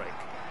take a break.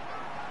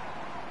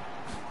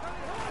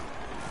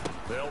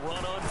 They'll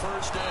run on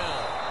 1st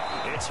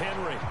down. It's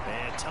Henry,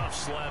 and tough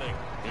sledding.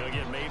 He'll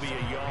get maybe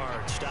a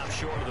yard, stop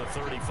short of the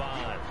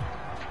 35.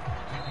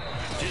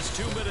 Just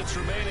 2 minutes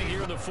remaining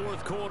here in the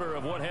 4th quarter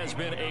of what has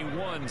been a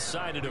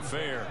one-sided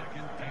affair.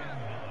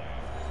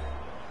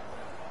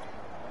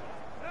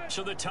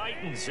 So the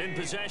Titans in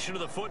possession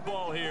of the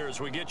football here as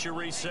we get you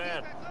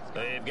reset.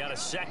 They've got a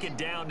second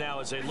down now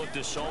as they look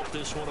to salt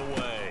this one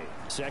away.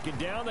 Second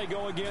down, they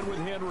go again with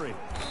Henry.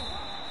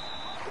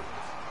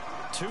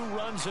 2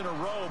 runs in a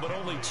row, but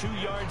only 2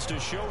 yards to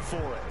show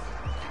for it.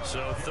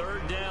 So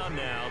third down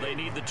now. They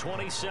need the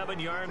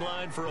 27-yard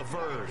line for a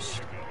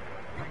first.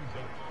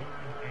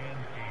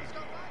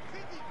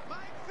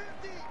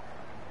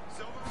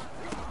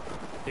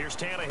 Here's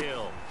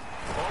Tannehill.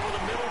 Over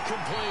the middle,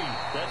 complete.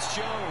 That's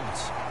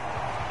Jones.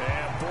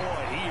 And,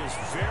 boy, he is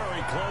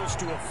very close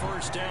to a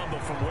first down,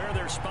 but from where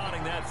they're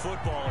spotting that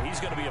football, he's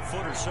going to be a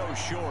foot or so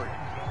short.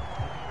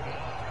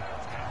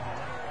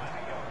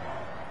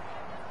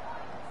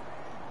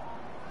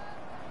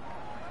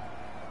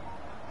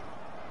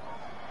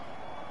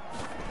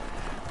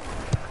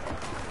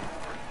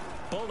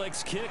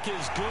 Bullock's kick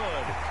is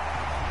good.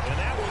 And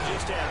that will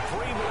just add 3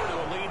 more to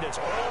a lead that's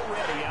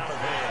already out of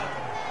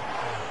hand.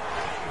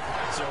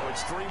 So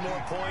it's 3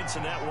 more points,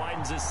 and that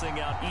widens this thing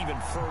out even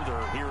further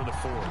here in the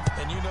fourth.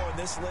 And you know in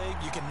this league,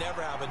 you can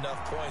never have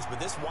enough points, but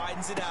this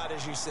widens it out,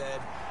 as you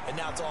said, and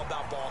now it's all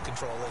about ball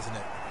control, isn't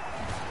it?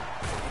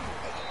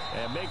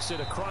 And makes it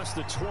across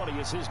the 20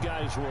 as his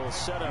guys will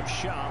set up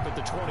shop at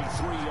the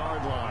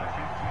 23-yard line.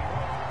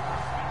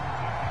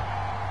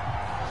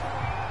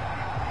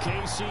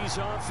 KC's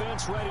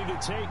offense ready to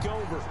take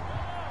over.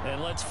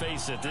 And let's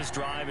face it, this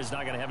drive is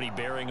not going to have any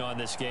bearing on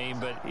this game,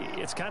 but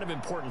it's kind of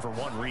important for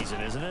one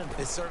reason, isn't it?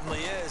 It certainly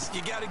is.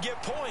 You got to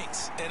get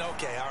points. And,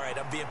 okay, all right,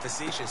 I'm being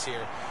facetious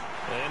here.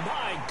 And,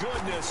 my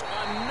goodness,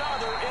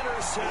 another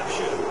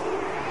interception.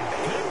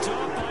 Picked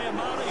up by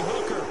Amani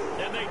Hooker.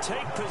 And they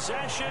take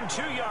possession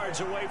 2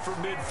 yards away from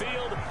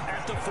midfield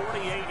at the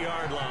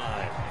 48-yard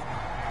line.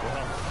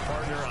 Well,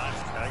 partner,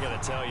 I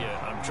got to tell you,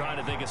 I'm trying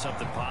to think of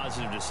something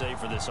positive to say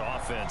for this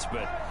offense,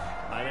 but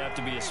I'd have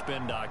to be a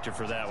spin doctor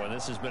for that one.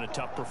 This has been a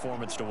tough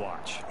performance to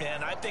watch.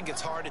 And I think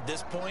it's hard at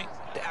this point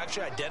to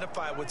actually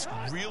identify what's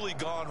really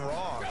gone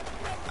wrong.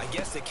 I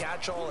guess the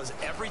catch-all is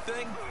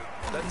everything.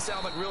 Doesn't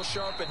sound like real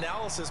sharp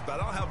analysis,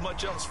 but I don't have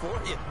much else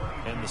for you.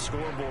 And the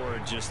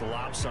scoreboard just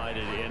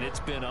lopsided, and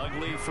it's been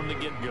ugly from the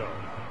get-go.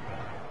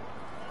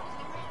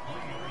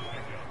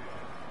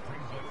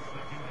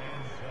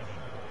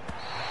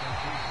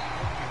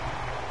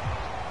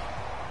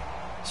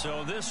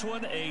 So this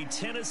one, a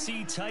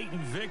Tennessee Titan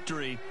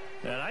victory.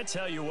 And I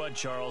tell you what,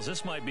 Charles,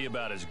 this might be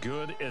about as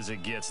good as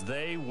it gets.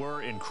 They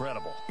were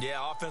incredible.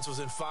 Yeah, offense was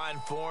in fine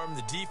form.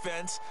 The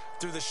defense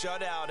threw the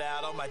shutout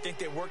at them. I think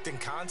they worked in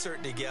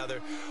concert together.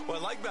 What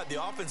I like about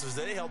the offense was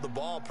they held the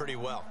ball pretty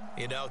well.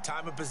 You know,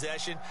 time of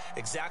possession,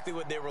 exactly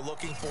what they were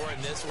looking for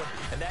in this one.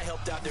 And that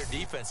helped out their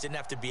defense. Didn't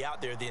have to be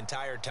out there the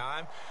entire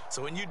time.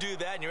 So when you do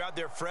that and you're out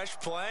there fresh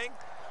playing,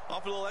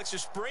 off a little extra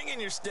spring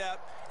in your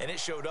step, and it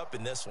showed up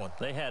in this one.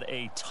 They had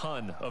a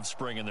ton of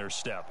spring in their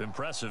step.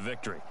 Impressive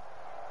victory.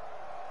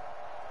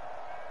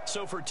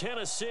 So for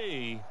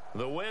Tennessee,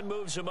 the win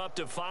moves them up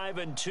to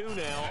 5-2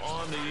 now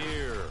on the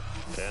year.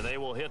 And they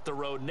will hit the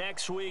road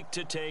next week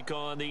to take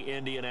on the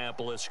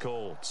Indianapolis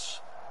Colts.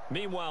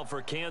 Meanwhile,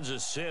 for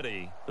Kansas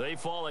City, they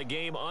fall a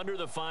game under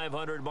the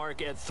 500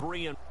 mark at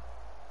 3-4.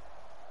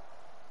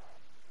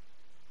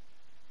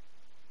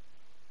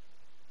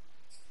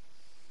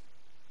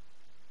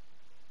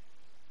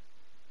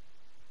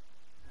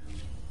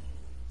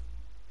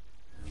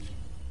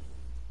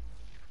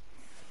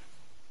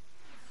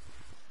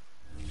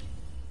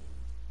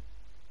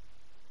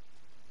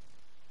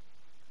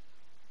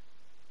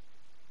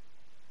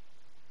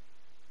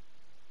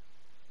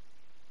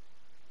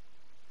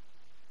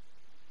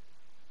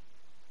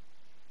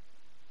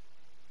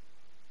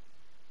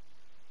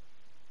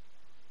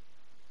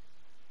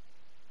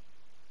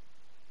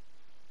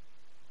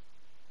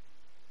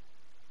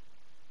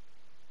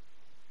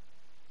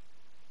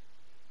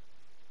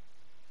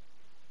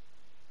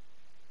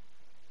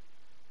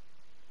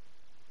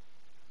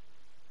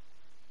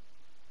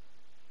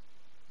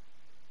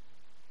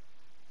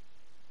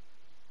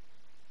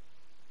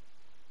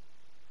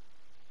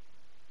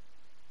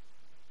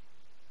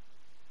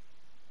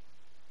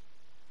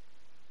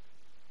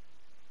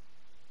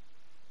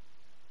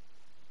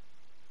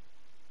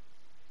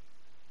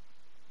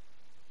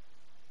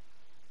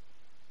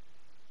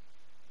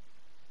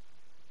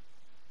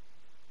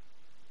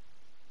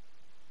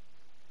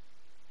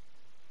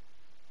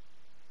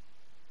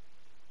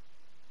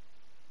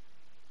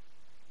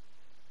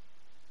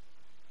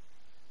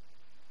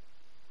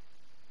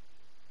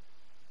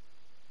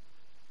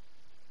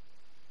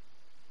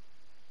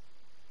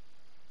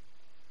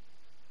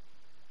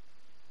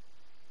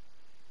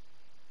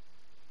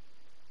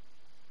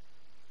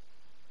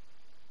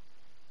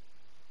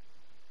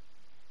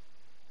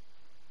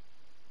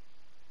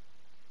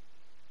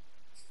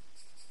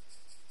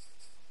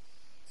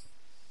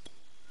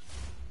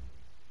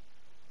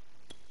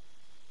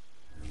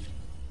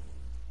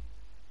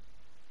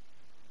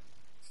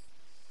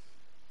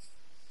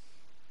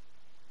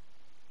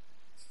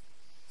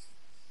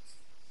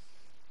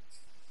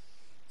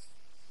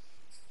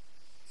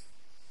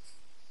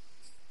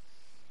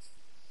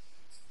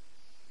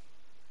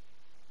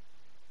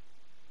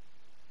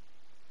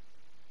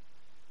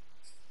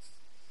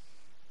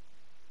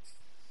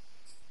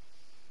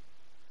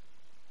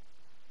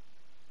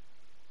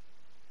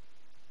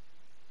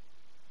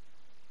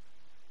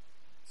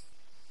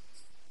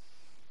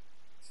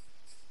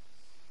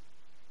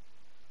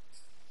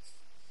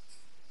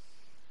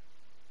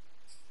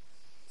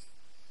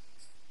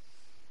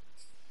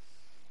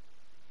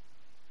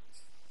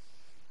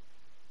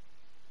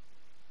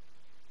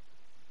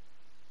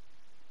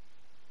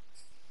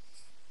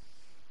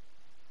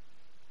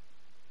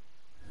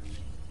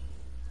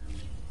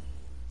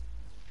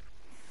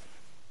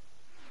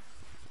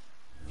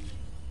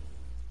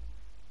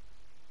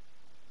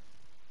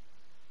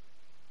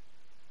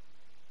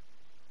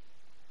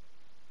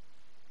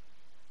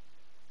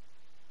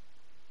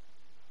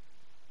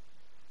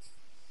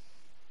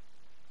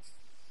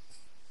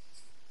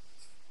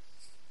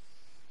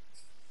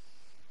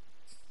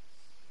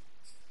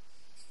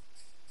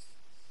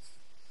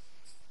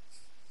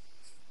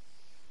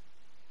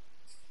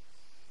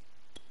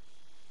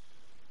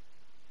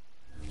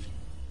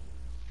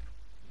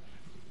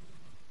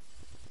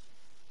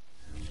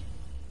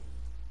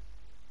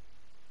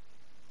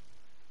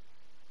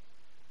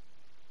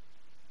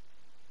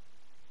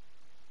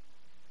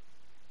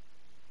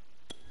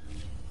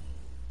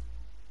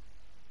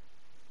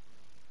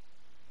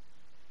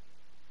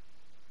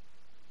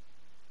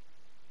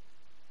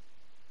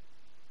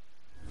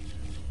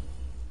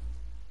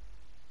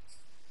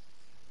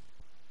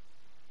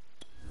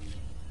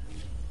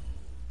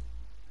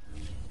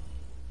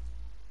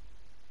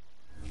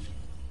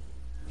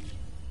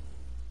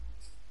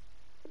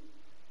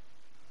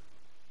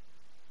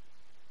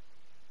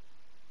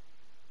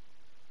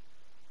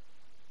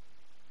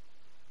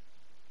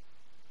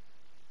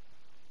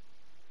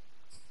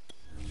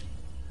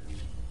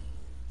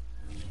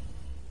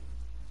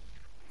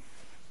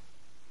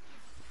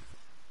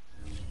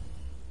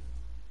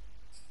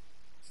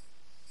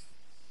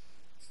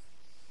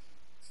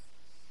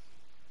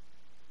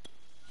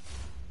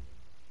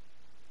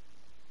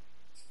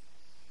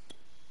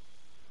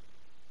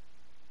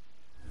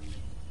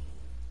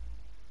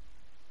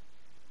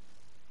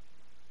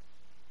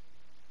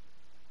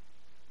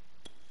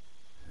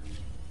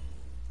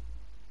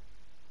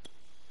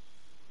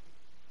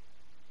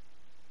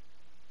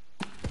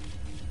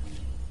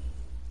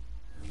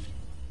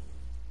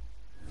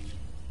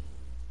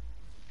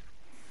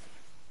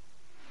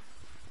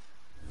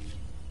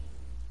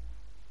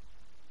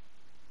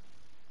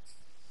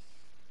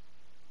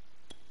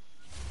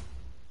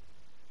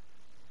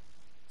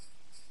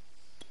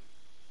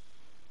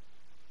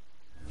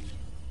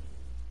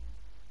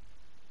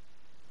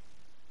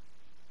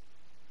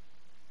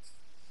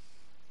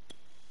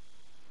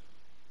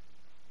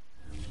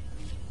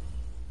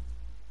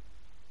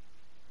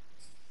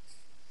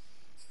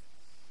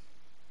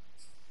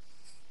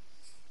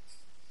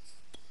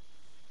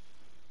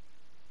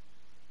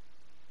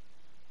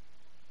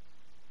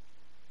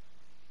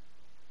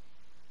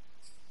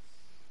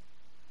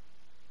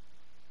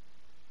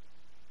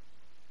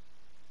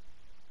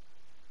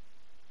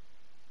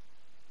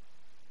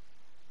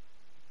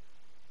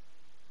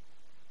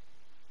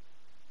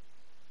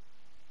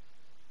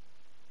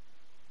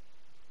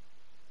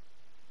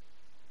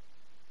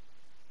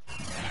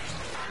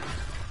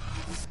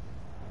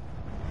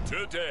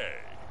 Today,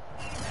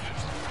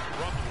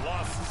 from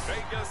Las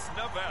Vegas,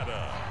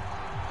 Nevada,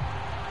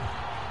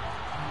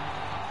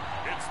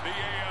 it's the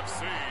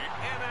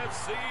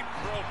AFC-NFC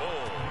Pro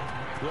Bowl.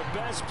 The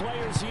best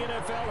players the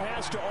NFL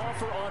has to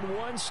offer on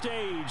one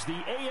stage. The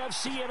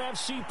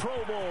AFC-NFC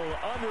Pro Bowl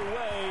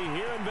underway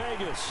here in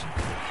Vegas.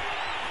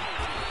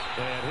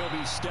 And he'll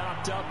be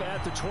stopped up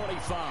at the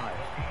 25.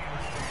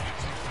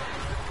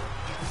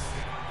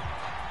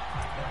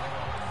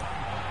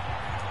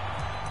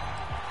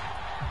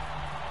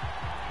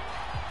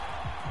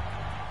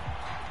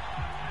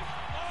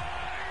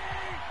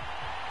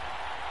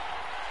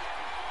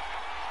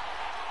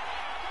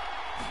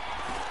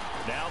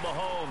 Now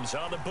Mahomes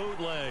on the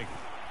bootleg.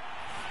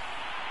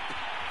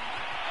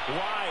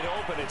 Wide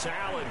open, it's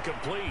Allen,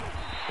 complete.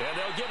 And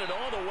they'll get it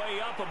all the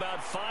way up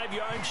about 5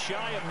 yards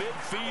shy of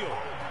midfield.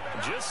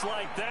 Just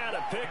like that,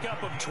 a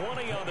pickup of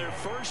 20 on their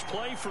first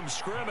play from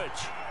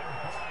scrimmage.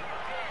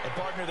 And,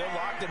 partner, they're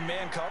locked in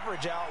man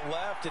coverage out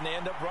left, and they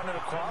end up running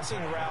a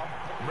crossing route.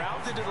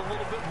 Rounded it a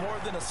little bit more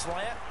than a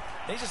slant.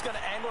 And he's just going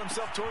to angle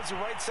himself towards the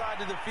right side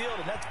of the field,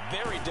 and that's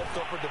very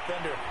difficult for a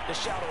defender to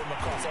shadow him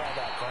across all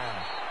that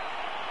ground.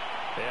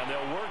 And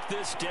they'll work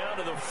this down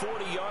to the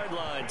 40-yard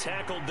line,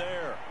 tackled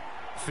there.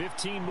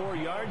 15 more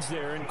yards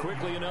there, and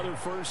quickly another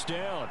first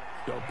down.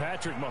 So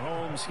Patrick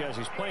Mahomes, guys,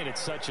 he's playing at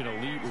such an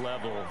elite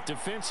level.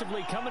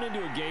 Defensively, coming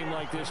into a game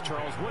like this,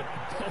 Charles,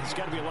 it's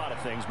got to be a lot of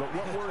things, but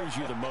what worries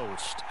you the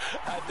most?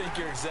 I think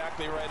you're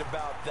exactly right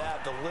about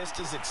that. The list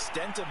is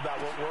extensive about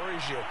what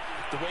worries you.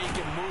 The way he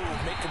can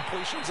move, make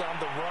completions on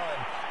the run,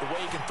 the way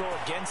he can throw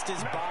against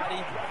his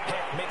body,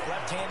 make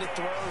left-handed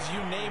throws,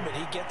 you name it,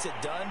 he gets it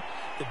done.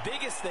 The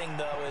biggest thing,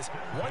 though, is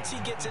once he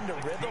gets into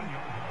rhythm,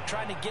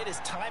 trying to get his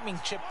timing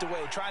chipped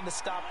away, trying to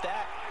stop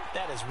that,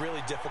 that is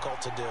really difficult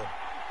to do.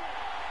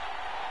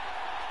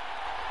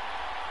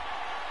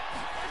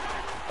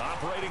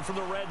 Operating from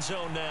the red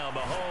zone now,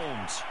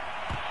 Mahomes.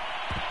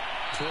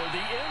 Toward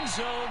the end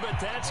zone, but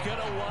that's going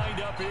to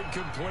wind up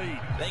incomplete.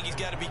 I think he's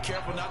got to be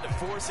careful not to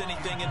force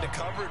anything into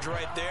coverage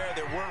right there.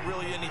 There weren't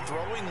really any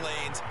throwing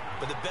lanes,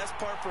 but the best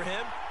part for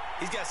him,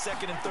 he's got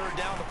second and third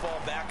down to fall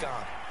back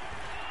on.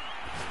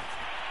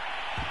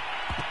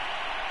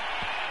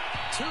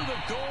 To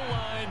the goal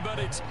line, but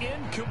it's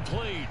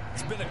incomplete.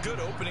 It's been a good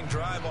opening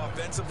drive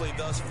offensively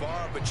thus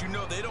far, but you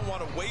know they don't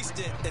want to waste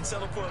it and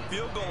settle for a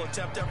field goal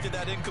attempt after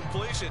that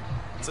incompletion.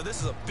 So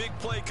this is a big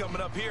play coming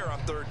up here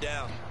on third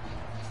down.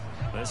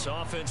 This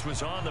offense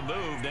was on the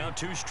move. Now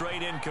 2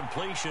 straight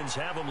incompletions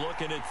have them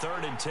looking at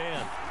 3rd and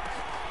 10.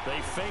 They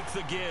fake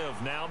the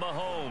give. Now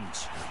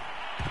Mahomes.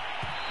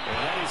 And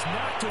that is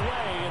knocked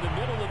away in the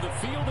middle of the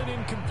field and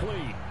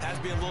incomplete. Has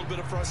to be a little bit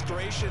of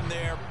frustration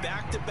there.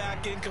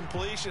 Back-to-back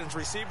incompletions.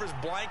 Receivers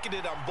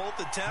blanketed on both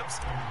attempts,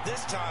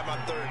 this time on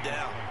third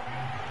down.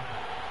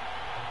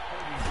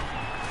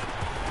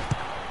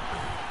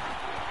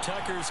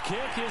 Tucker's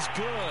kick is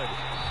good.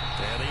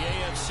 And the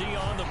AFC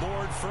on the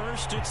board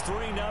first. It's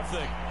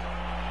 3-0.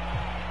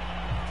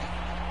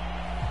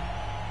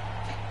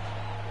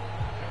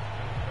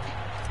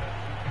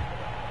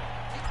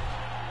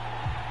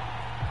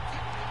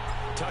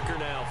 Tucker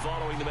now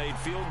following the made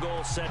field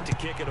goal, set to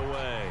kick it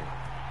away.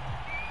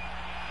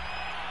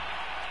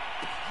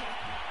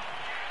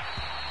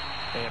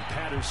 And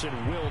Patterson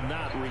will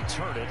not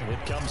return it.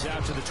 It comes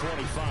out to the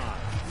 25.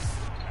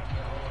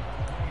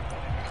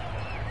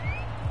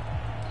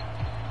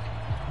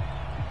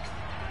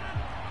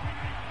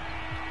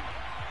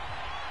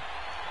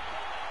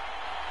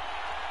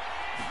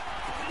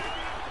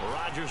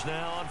 Rodgers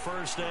now on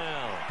first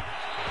down.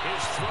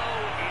 His throw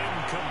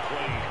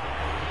incomplete.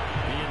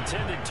 The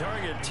intended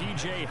target,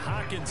 T.J.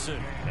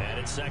 Hawkinson, and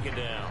it's second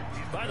down.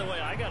 By the way,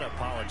 I got to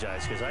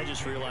apologize because I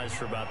just realized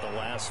for about the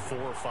last 4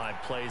 or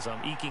 5 plays,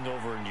 I'm eking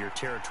over into your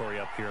territory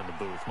up here in the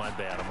booth. My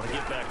bad. I'm going to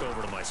get back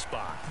over to my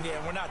spot.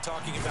 Yeah, we're not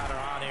talking about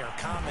our on-air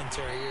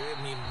commentary.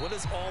 I mean, what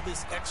is all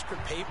this extra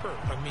paper?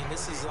 I mean,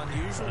 this is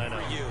unusual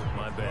for you.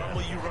 My bad.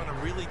 Normally you run a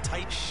really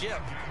tight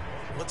ship.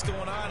 What's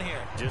going on here?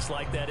 Just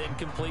like that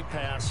incomplete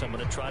pass, I'm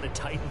going to try to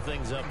tighten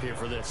things up here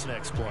for this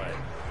next play.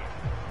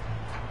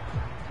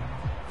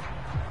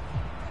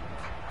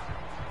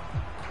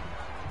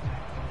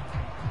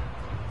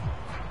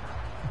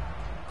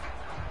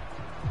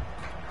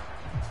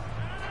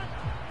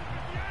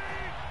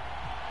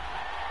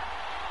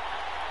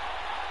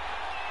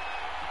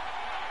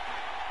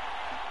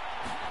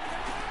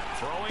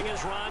 Throwing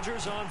is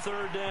Rodgers on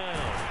third down.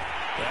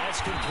 That's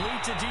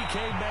complete to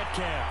DK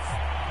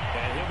Metcalf.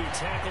 And he'll be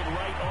tackled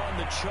right on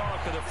the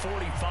chalk of the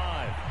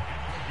 45.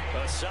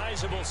 A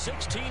sizable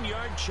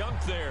 16-yard chunk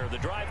there. The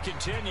drive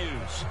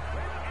continues.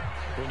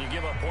 When you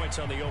give up points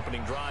on the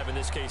opening drive, in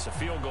this case a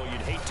field goal,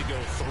 you'd hate to go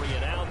 3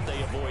 and out.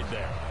 They avoid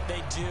that.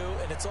 They do,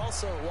 and it's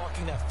also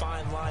walking that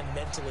fine line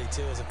mentally,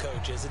 too, as a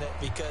coach, isn't it?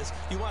 Because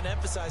you want to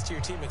emphasize to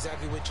your team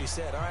exactly what you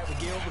said. All right, we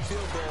gave up a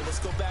field goal. Let's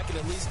go back and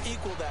at least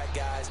equal that,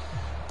 guys.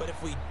 But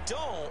if we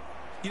don't,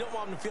 you don't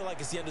want them to feel like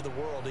it's the end of the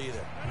world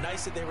either.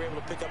 Nice that they were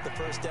able to pick up the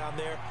first down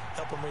there,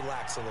 help them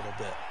relax a little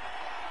bit.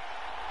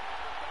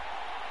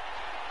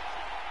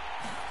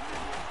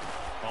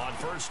 On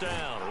first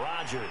down.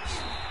 Rodgers.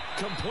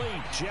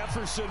 Complete.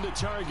 Jefferson to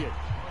target.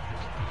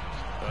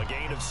 A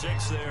gain of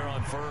 6 there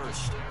on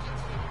first.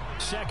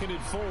 2nd and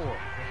 4.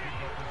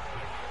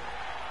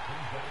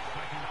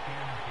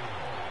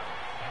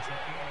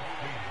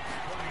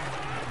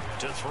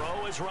 To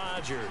throw is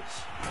Rodgers.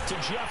 To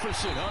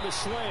Jefferson on the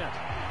slant.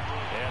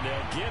 And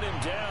they'll get him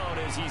down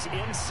as he's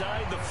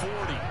inside the 40.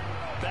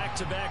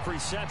 Back-to-back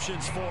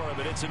receptions for him,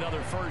 and it's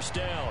another first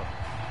down.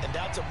 And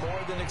that's a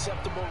more than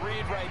acceptable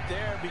read right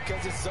there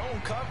because it's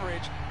zone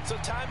coverage, so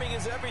timing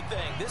is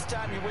everything. This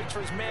time he waits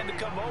for his man to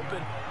come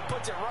open,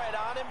 puts it right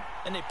on him,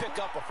 and they pick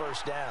up a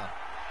first down.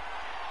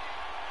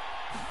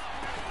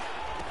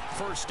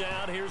 First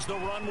down, here's the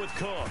run with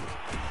Cook.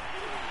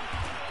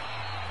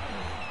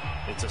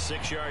 It's a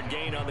 6-yard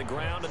gain on the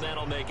ground, and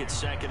that'll make it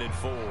 2nd and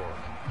 4. All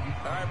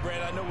right,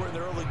 Brad, I know we're in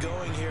the early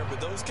going here, but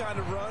those kind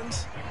of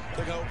runs,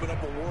 they're going to open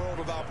up a world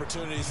of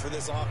opportunities for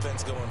this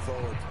offense going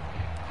forward.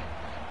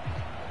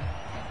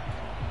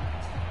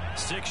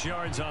 6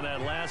 yards on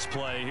that last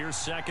play. Here's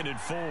 2nd and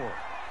 4.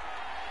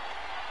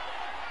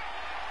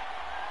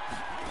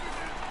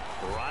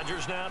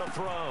 Rodgers now to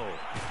throw.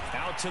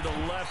 Out to the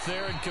left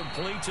there and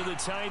complete to the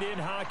tight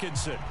end,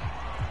 Hockenson.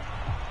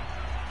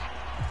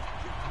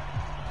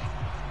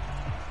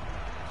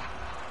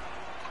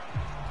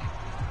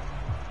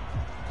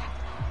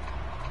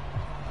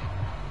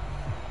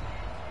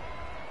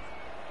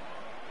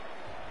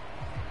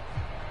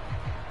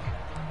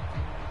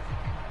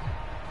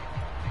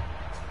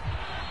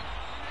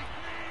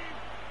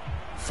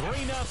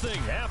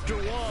 Nothing after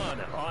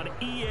 1 on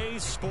EA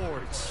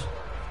Sports.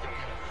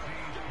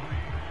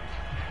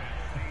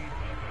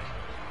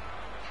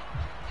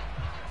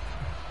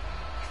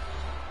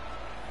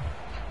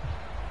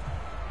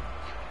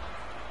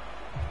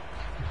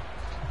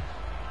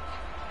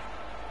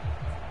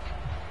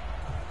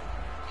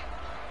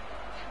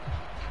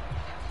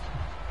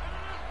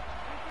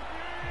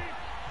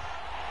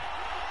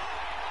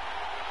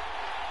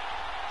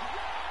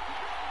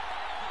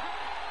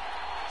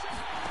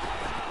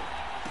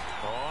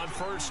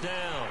 First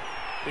down.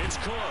 It's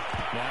Cook.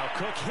 Now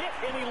Cook hit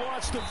and he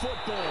lost the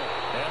football.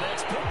 And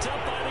that's picked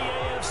up by the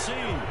AFC.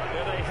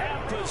 And they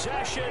have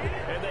possession,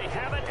 and they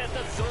have it at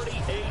the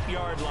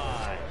 38-yard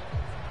line.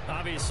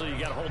 Obviously, you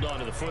got to hold on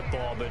to the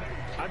football, but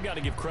I've got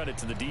to give credit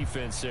to the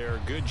defense there.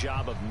 Good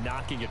job of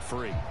knocking it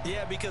free.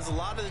 Yeah, because a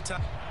lot of the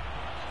time.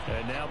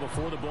 And now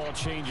before the ball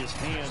changes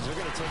hands, they're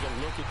going to take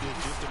a look at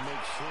this just to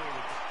make sure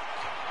that.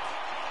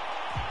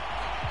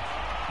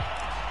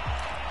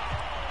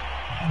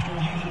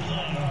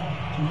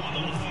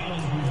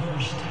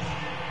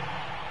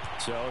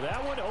 So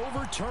that one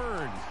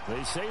overturned.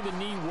 They say the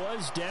knee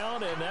was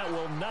down, and that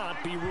will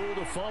not be ruled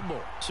a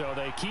fumble. So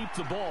they keep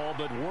the ball,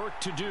 but work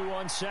to do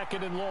on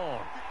 2nd and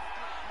long.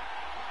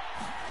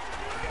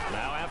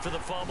 Now after the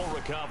fumble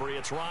recovery,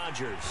 it's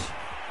Rodgers.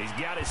 He's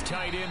got his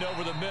tight end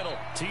over the middle,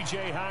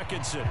 T.J.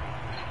 Hockenson.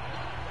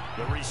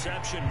 The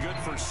reception good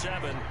for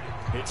 7.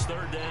 It's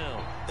 3rd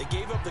down. They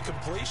gave up the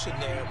completion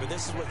there, but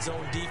this is what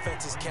zone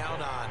defenses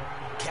count on.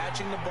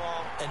 Catching the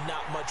ball and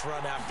not much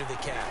run after the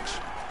catch.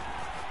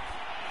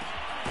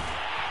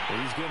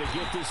 He's going to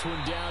get this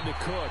one down to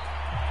Cook.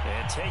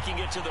 And taking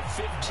it to the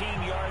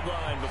 15-yard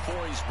line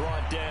before he's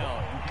brought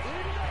down.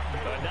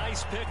 A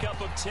nice pickup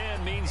of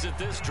 10 means that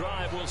this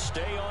drive will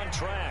stay on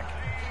track.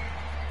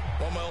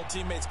 One of my old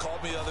teammates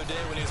called me the other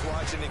day when he was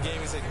watching the game.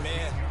 He's like,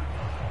 man,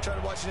 trying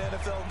to watch an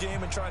NFL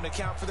game and trying to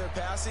account for their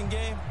passing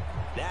game,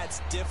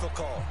 that's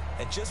difficult.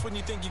 And just when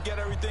you think you get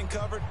everything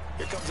covered,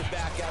 here comes a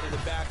back out of the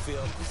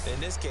backfield. And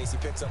in this case, he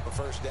picks up a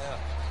first down.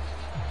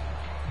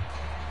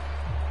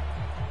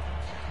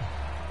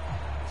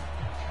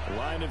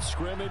 Line of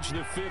scrimmage,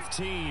 the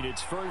 15.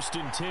 It's 1st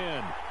and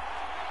 10.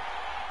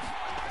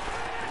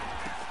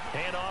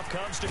 Handoff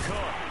comes to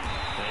Cook.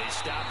 They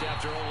stopped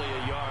after only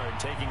a yard,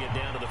 taking it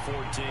down to the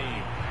 14.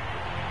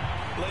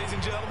 Ladies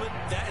and gentlemen,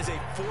 that is a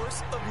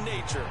force of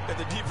nature at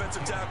the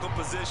defensive tackle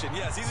position.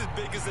 Yes, he's as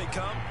big as they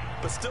come,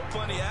 but still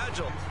plenty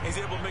agile. He's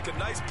able to make a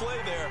nice play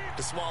there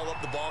to swallow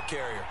up the ball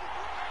carrier.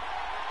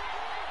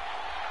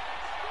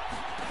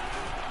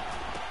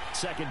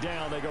 2nd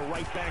down, they go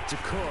right back to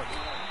Cook.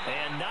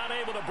 And not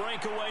able to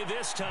break away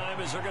this time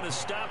as they're going to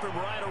stop him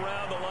right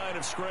around the line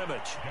of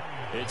scrimmage.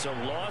 It's a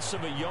loss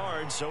of a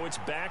yard, so it's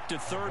back to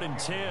 3rd and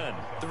 10.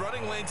 The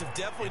running lanes have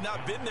definitely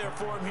not been there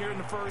for him here in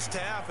the first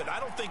half, and I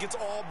don't think it's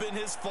all been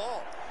his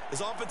fault.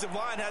 His offensive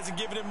line hasn't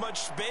given him much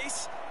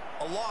space.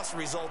 A loss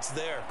results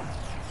there.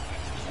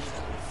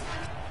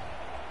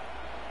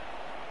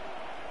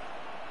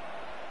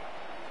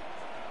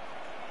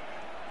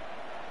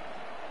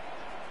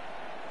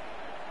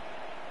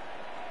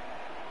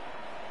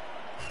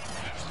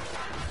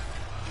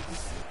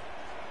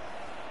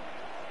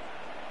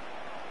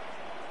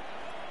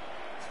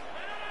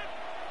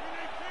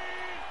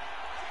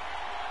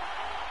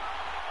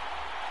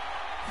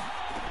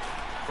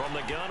 From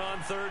the gun on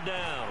 3rd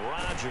down,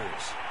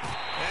 Rodgers.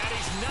 And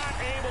he's not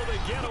able to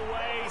get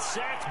away.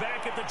 Sacked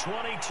back at the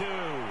 22.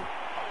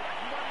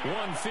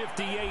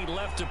 1:58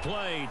 left to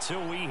play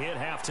till we hit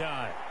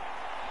halftime.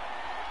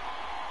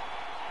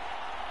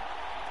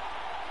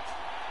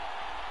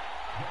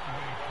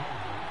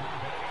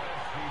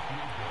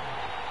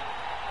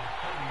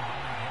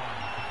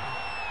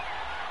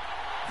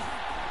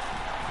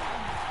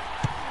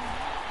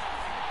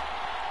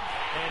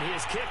 And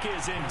his kick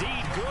is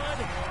indeed good,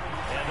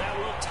 and that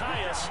will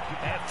tie us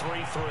at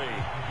 3-3.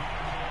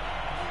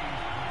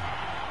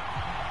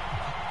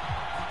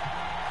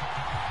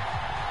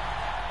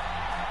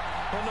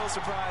 Well, no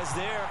surprise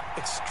there.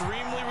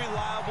 Extremely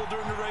reliable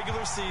during the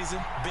regular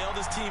season. Bailed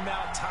his team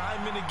out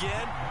time and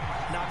again.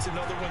 Knocks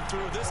another one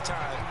through this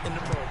time in the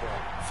Pro Bowl.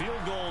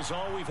 Field goals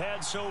all we've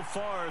had so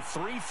far.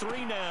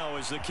 3-3 now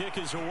as the kick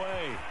is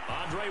away.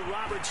 Andre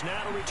Roberts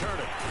now to return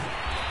it.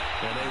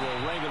 And they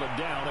will wrangle it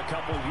down a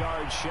couple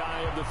yards shy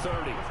of the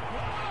 30.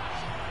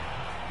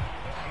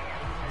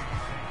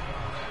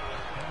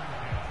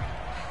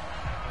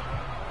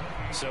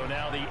 So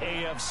now the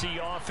AFC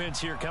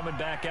offense here coming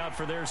back out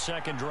for their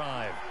second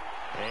drive.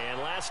 And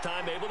last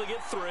time able to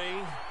get 3.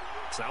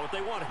 It's not what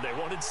they wanted. They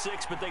wanted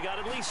 6, but they got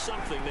at least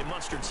something. They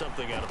mustered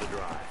something out of the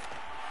drive.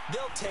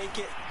 They'll take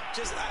it.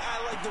 Just,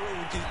 I like the way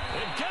we do.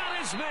 And got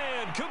his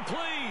man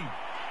complete.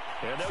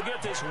 And they'll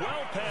get this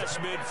well past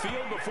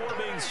midfield before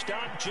being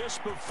stopped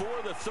just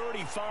before the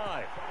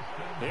 35.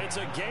 It's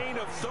a gain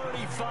of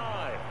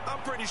 35. I'm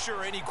pretty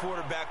sure any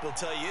quarterback will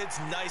tell you it's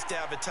nice to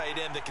have a tight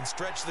end that can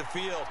stretch the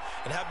field.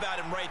 And how about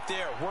him right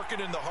there, working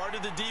in the heart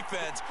of the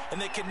defense,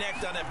 and they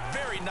connect on a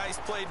very nice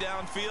play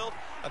downfield,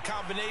 a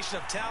combination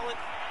of talent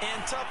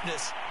and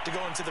toughness to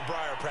go into the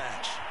briar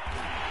patch.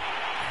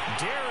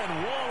 Darren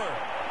Waller,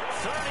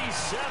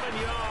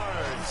 37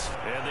 yards.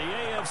 And the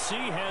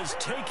AFC has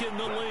taken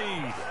the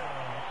lead.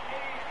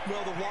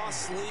 Well, the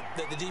lost sleep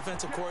that the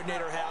defensive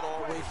coordinator had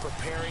all week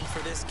preparing for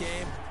this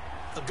game,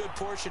 a good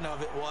portion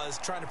of it was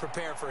trying to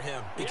prepare for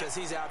him because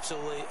he's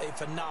absolutely a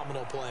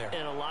phenomenal player.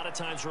 And a lot of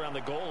times around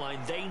the goal line,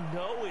 they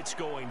know it's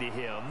going to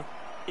him.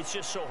 It's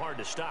just so hard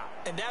to stop.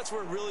 And that's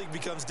where it really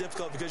becomes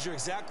difficult because you're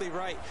exactly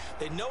right.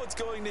 They know it's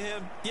going to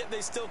him, yet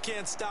they still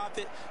can't stop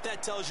it.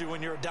 That tells you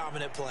when you're a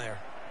dominant player.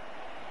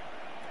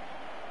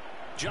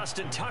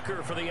 Justin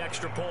Tucker for the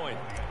extra point.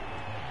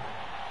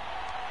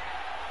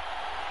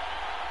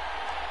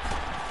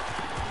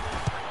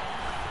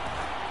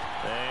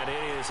 And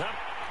it is up.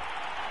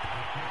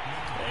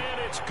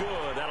 And it's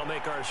good. That'll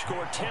make our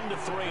score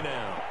 10-3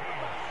 now.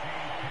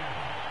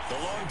 The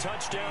long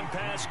touchdown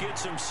pass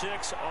gets him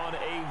 6 on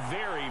a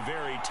very,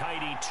 very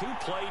tidy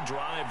 2-play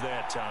drive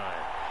that time.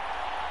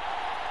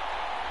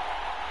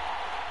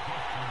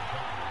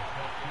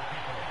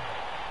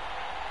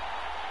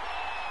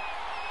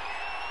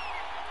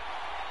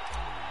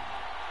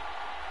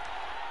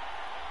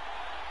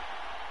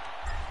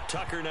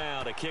 Tucker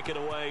now to kick it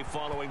away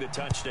following the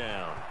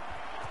touchdown.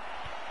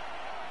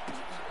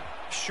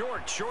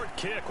 Short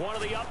kick. One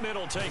of the up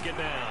middle take it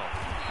now.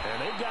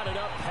 And they've got it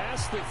up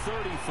past the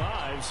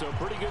 35, so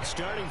pretty good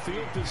starting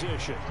field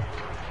position.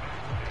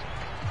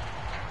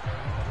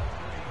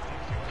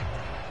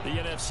 The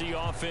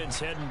NFC offense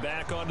heading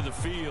back onto the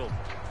field.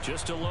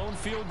 Just a lone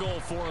field goal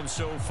for them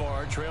so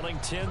far, trailing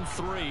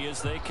 10-3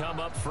 as they come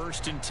up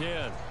 1st and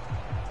 10.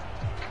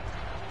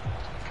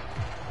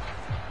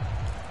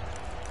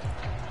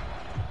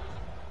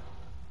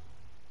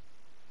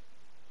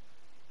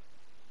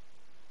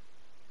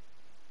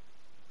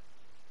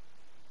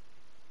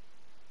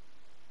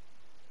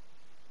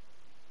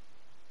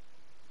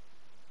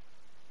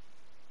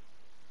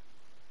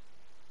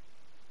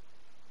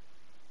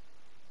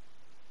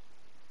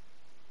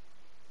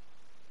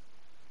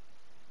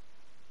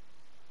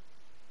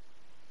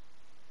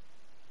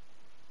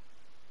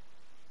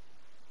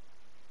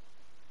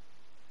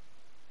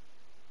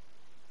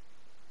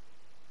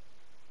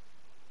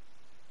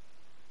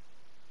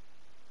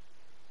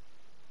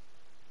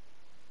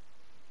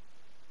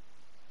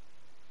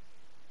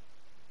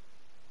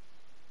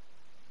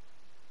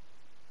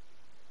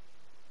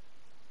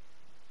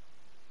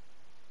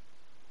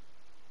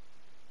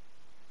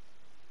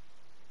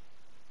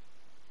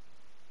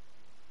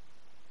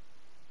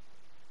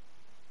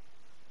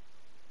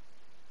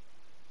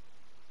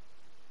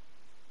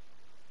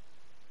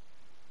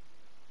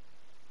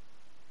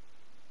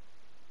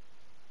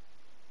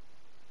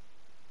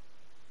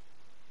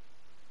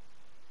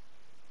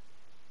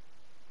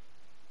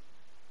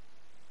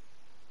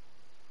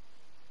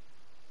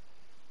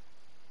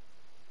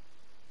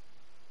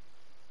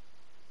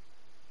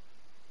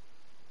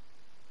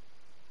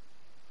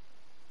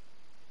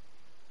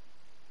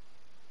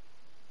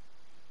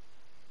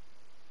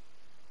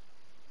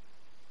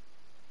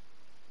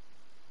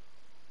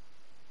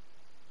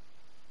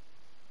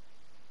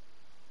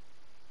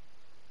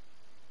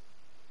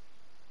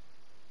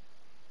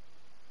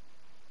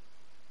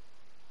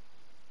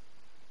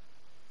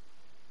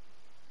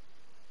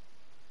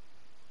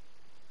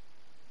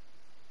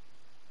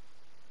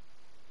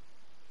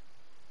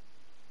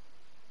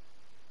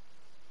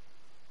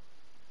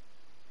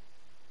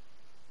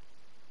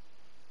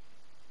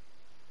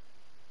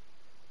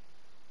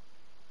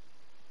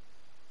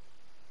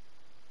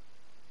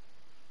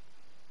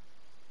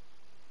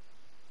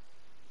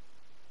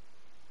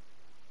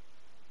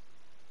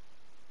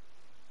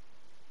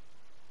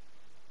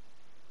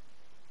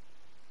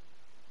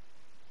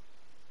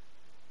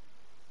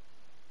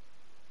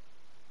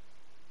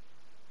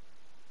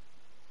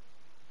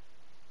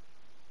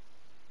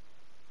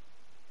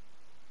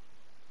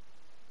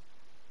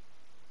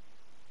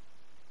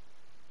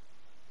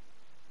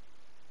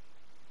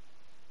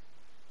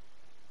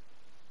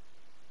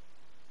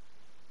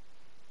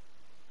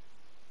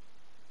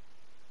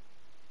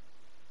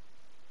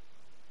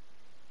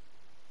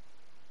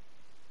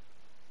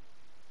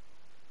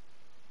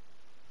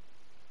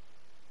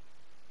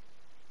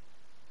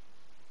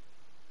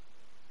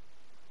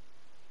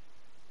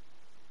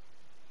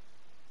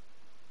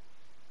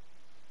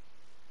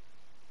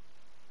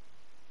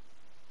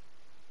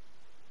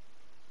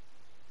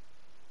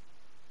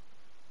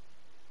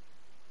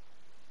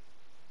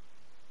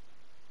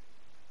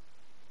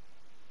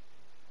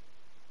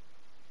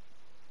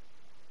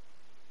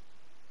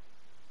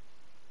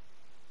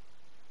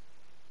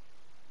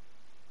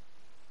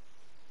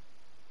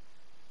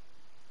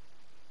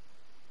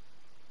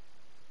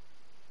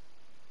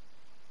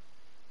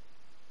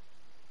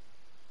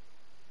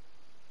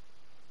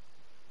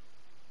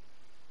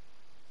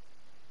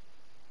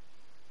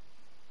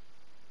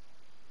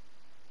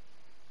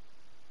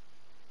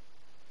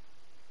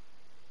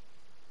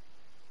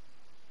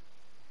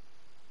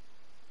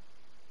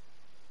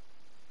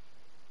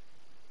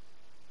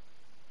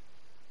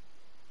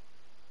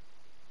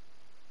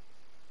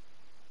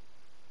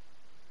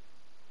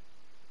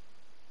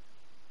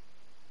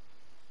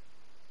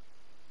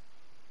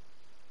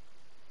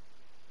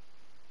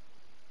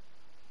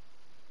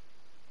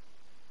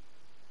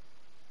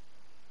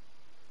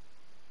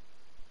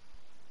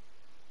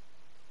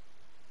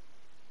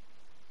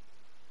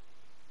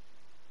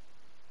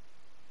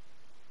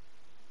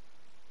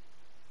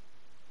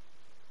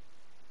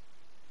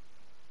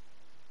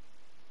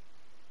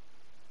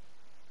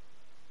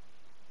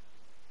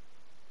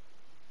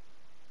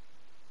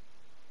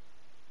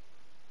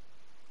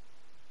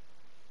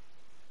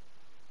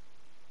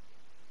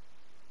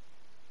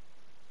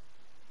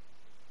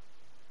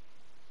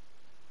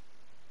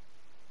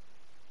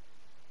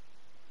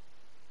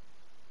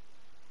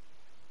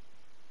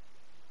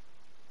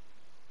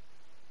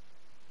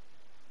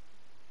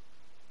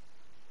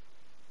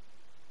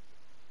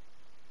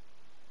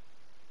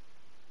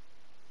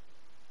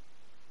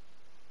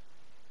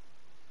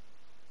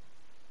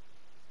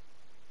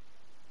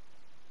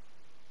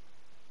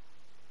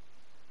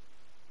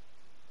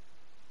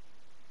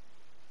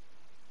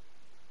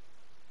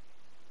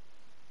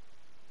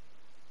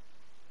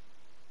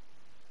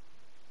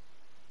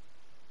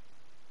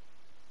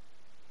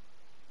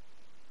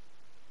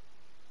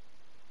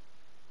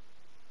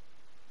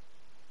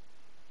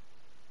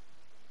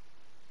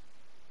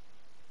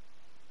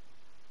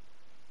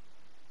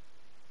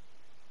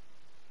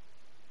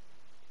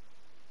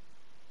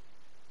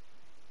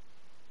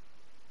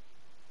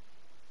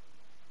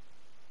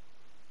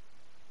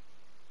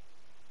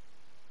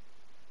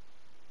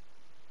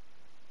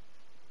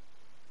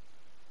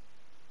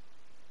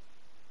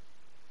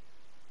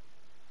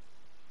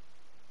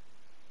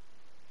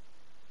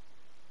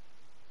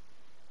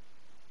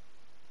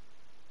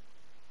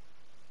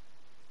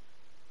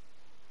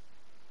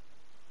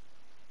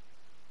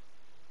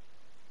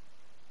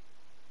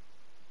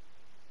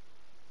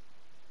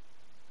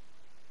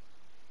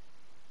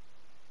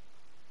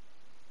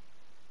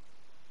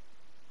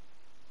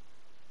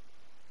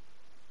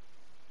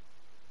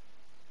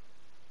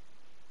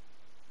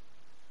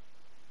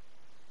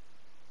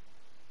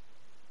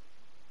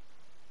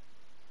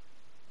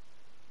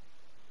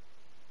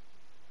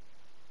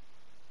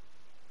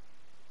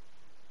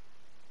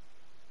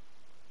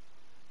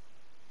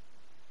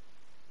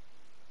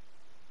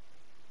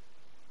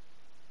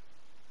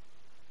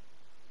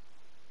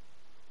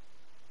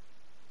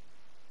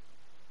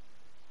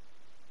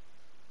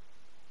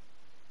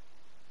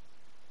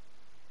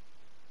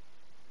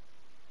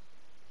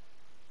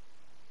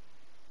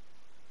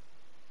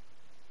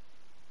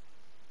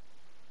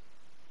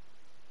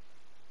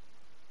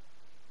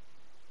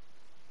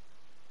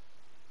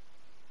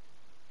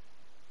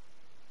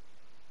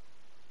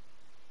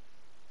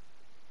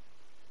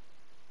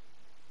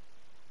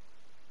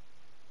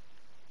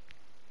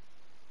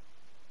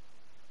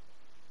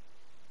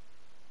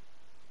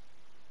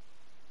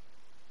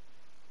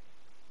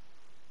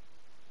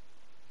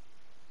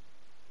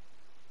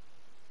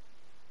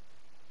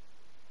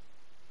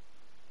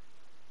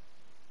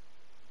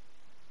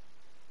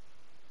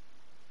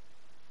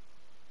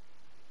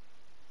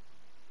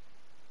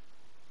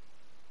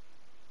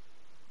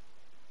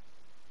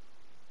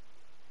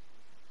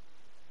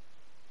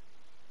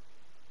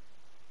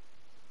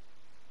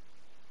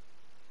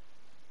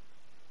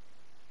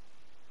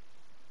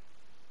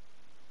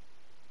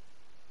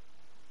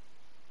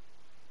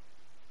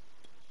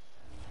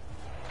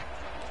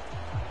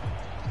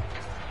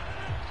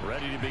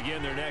 to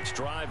begin their next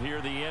drive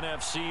here, the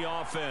NFC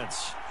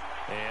offense.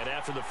 And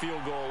after the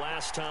field goal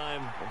last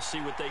time, we'll see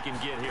what they can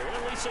get here.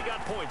 At least they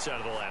got points out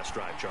of the last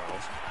drive,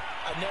 Charles.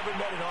 I've never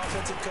met an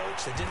offensive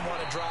coach that didn't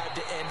want to drive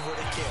to end with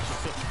a kick.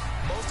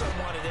 Most of them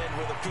wanted to end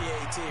with a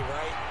PAT,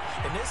 right?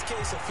 In this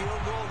case, a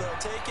field goal,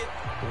 they'll take it.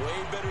 Way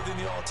better than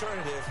the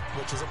alternative,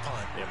 which is a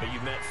punt. Yeah, but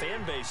you've met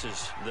fan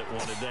bases that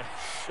wanted that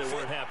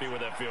weren't happy with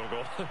that field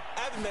goal.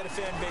 I haven't met a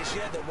fan base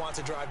yet that wants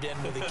to drive to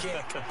end with a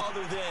kick,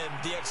 other than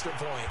the extra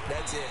point.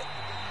 That's it.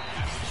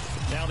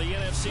 Now the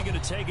NFC going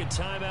to take a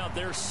timeout,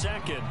 their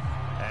second,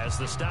 as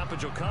the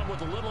stoppage will come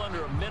with a little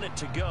under a minute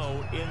to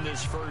go in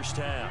this first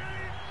half.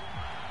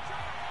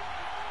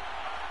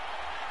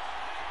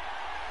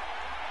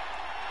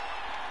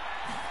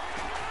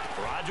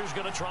 Rodgers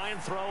going to try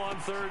and throw on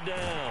third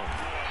down.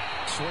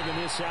 Swinging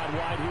this out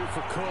wide here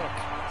for Cook.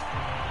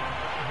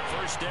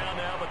 First down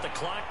now, but the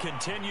clock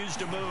continues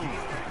to move.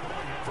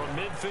 From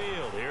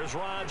midfield, here's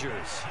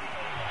Rodgers.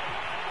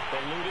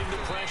 Eluding the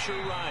pressure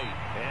right.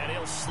 And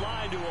he'll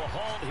slide to a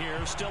halt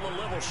here, still a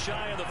little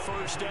shy of the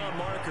first down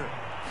marker.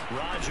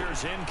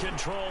 Rodgers in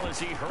control as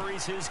he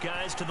hurries his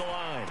guys to the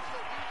line.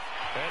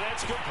 And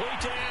that's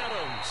complete to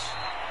Adams.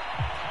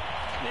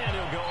 And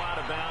he'll go out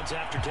of bounds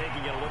after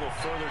taking it a little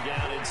further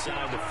down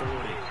inside the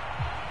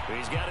 40.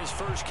 He's got his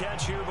first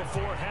catch here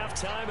before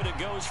halftime, and it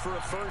goes for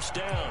a first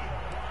down.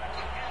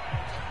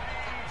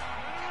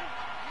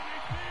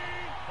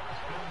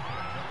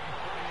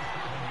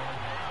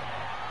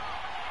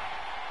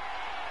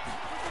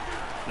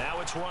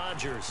 Now it's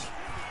Rodgers.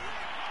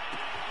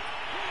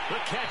 The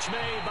catch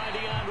made by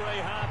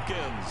DeAndre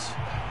Hopkins.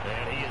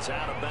 And he is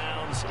out of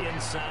bounds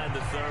inside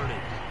the 30.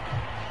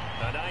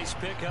 A nice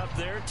pick up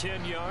there,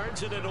 10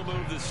 yards, and it'll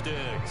move the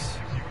sticks.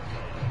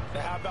 Now,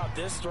 how about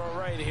this throw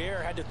right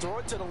here? Had to throw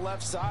it to the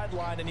left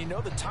sideline, and you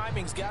know the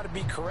timing's got to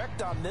be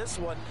correct on this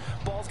one.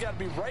 Ball's got to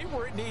be right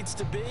where it needs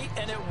to be,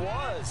 and it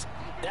was.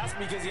 That's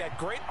because he had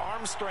great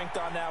arm strength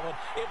on that one,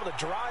 able to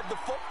drive the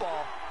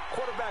football.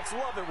 Quarterbacks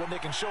love it when they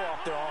can show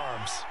off their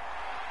arms.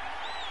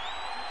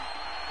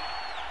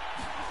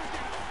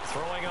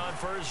 Throwing on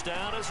first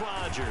down is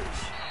Rodgers.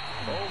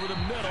 Over the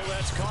middle,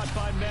 that's caught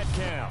by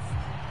Metcalf.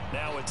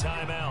 Now a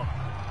timeout.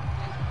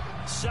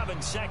 7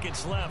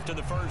 seconds left in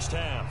the first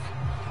half.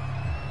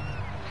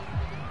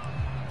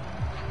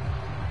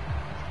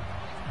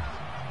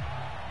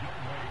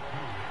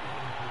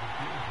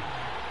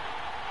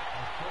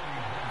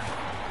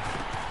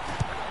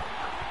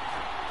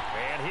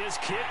 And his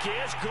kick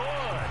is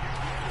good.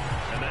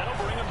 And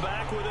that'll bring him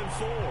back within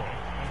 4.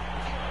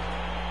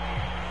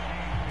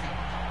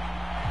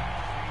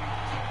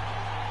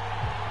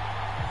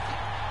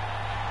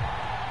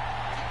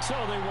 So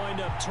they wind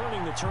up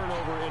turning the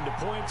turnover into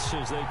points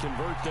as they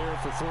convert there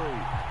for 3.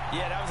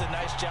 Yeah, that was a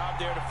nice job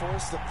there to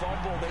force the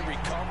fumble. They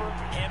recovered,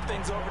 hand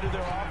things over to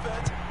their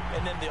offense,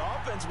 and then the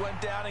offense went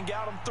down and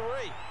got them 3.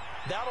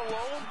 That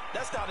alone,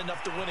 that's not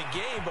enough to win a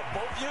game, but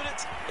both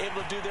units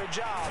able to do their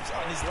jobs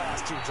on these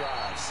last 2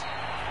 drives.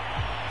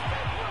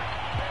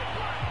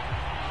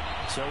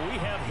 So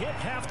we have hit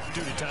half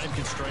due to time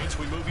constraints.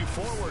 We move you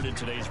forward in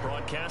today's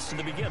broadcast to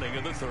the beginning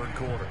of the third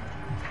quarter.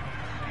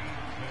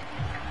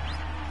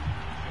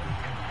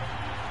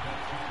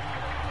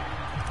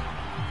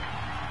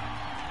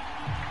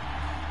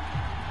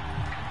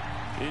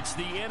 It's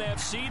the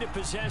NFC to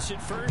possess it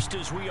first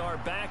as we are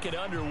back and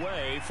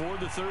underway for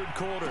the third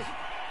quarter.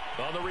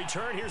 On the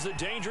return, here's the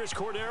dangerous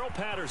Cordero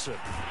Patterson.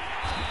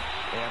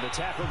 And the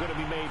tackle going to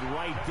be made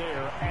right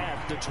there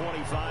at the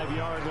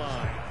 25-yard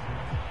line.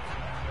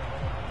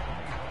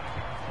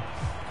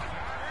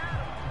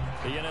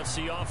 The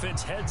NFC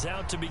offense heads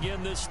out to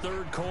begin this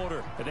third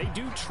quarter. They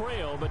do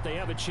trail, but they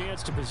have a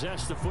chance to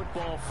possess the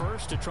football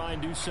first to try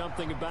and do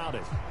something about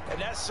it. And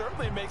that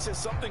certainly makes it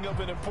something of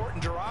an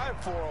important drive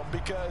for them,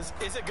 because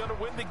is it going to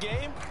win the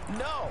game?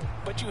 No,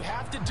 but you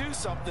have to do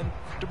something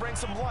to bring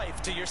some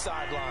life to your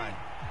sideline.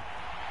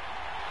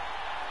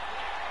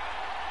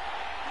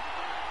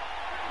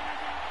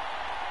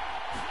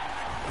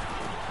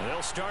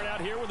 They'll start out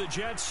here with a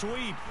jet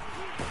sweep.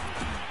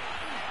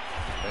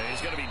 And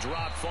he's going to be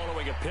dropped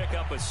following a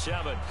pickup of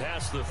 7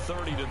 past the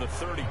 30 to the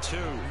 32.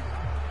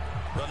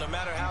 Well, no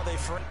matter how they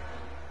frame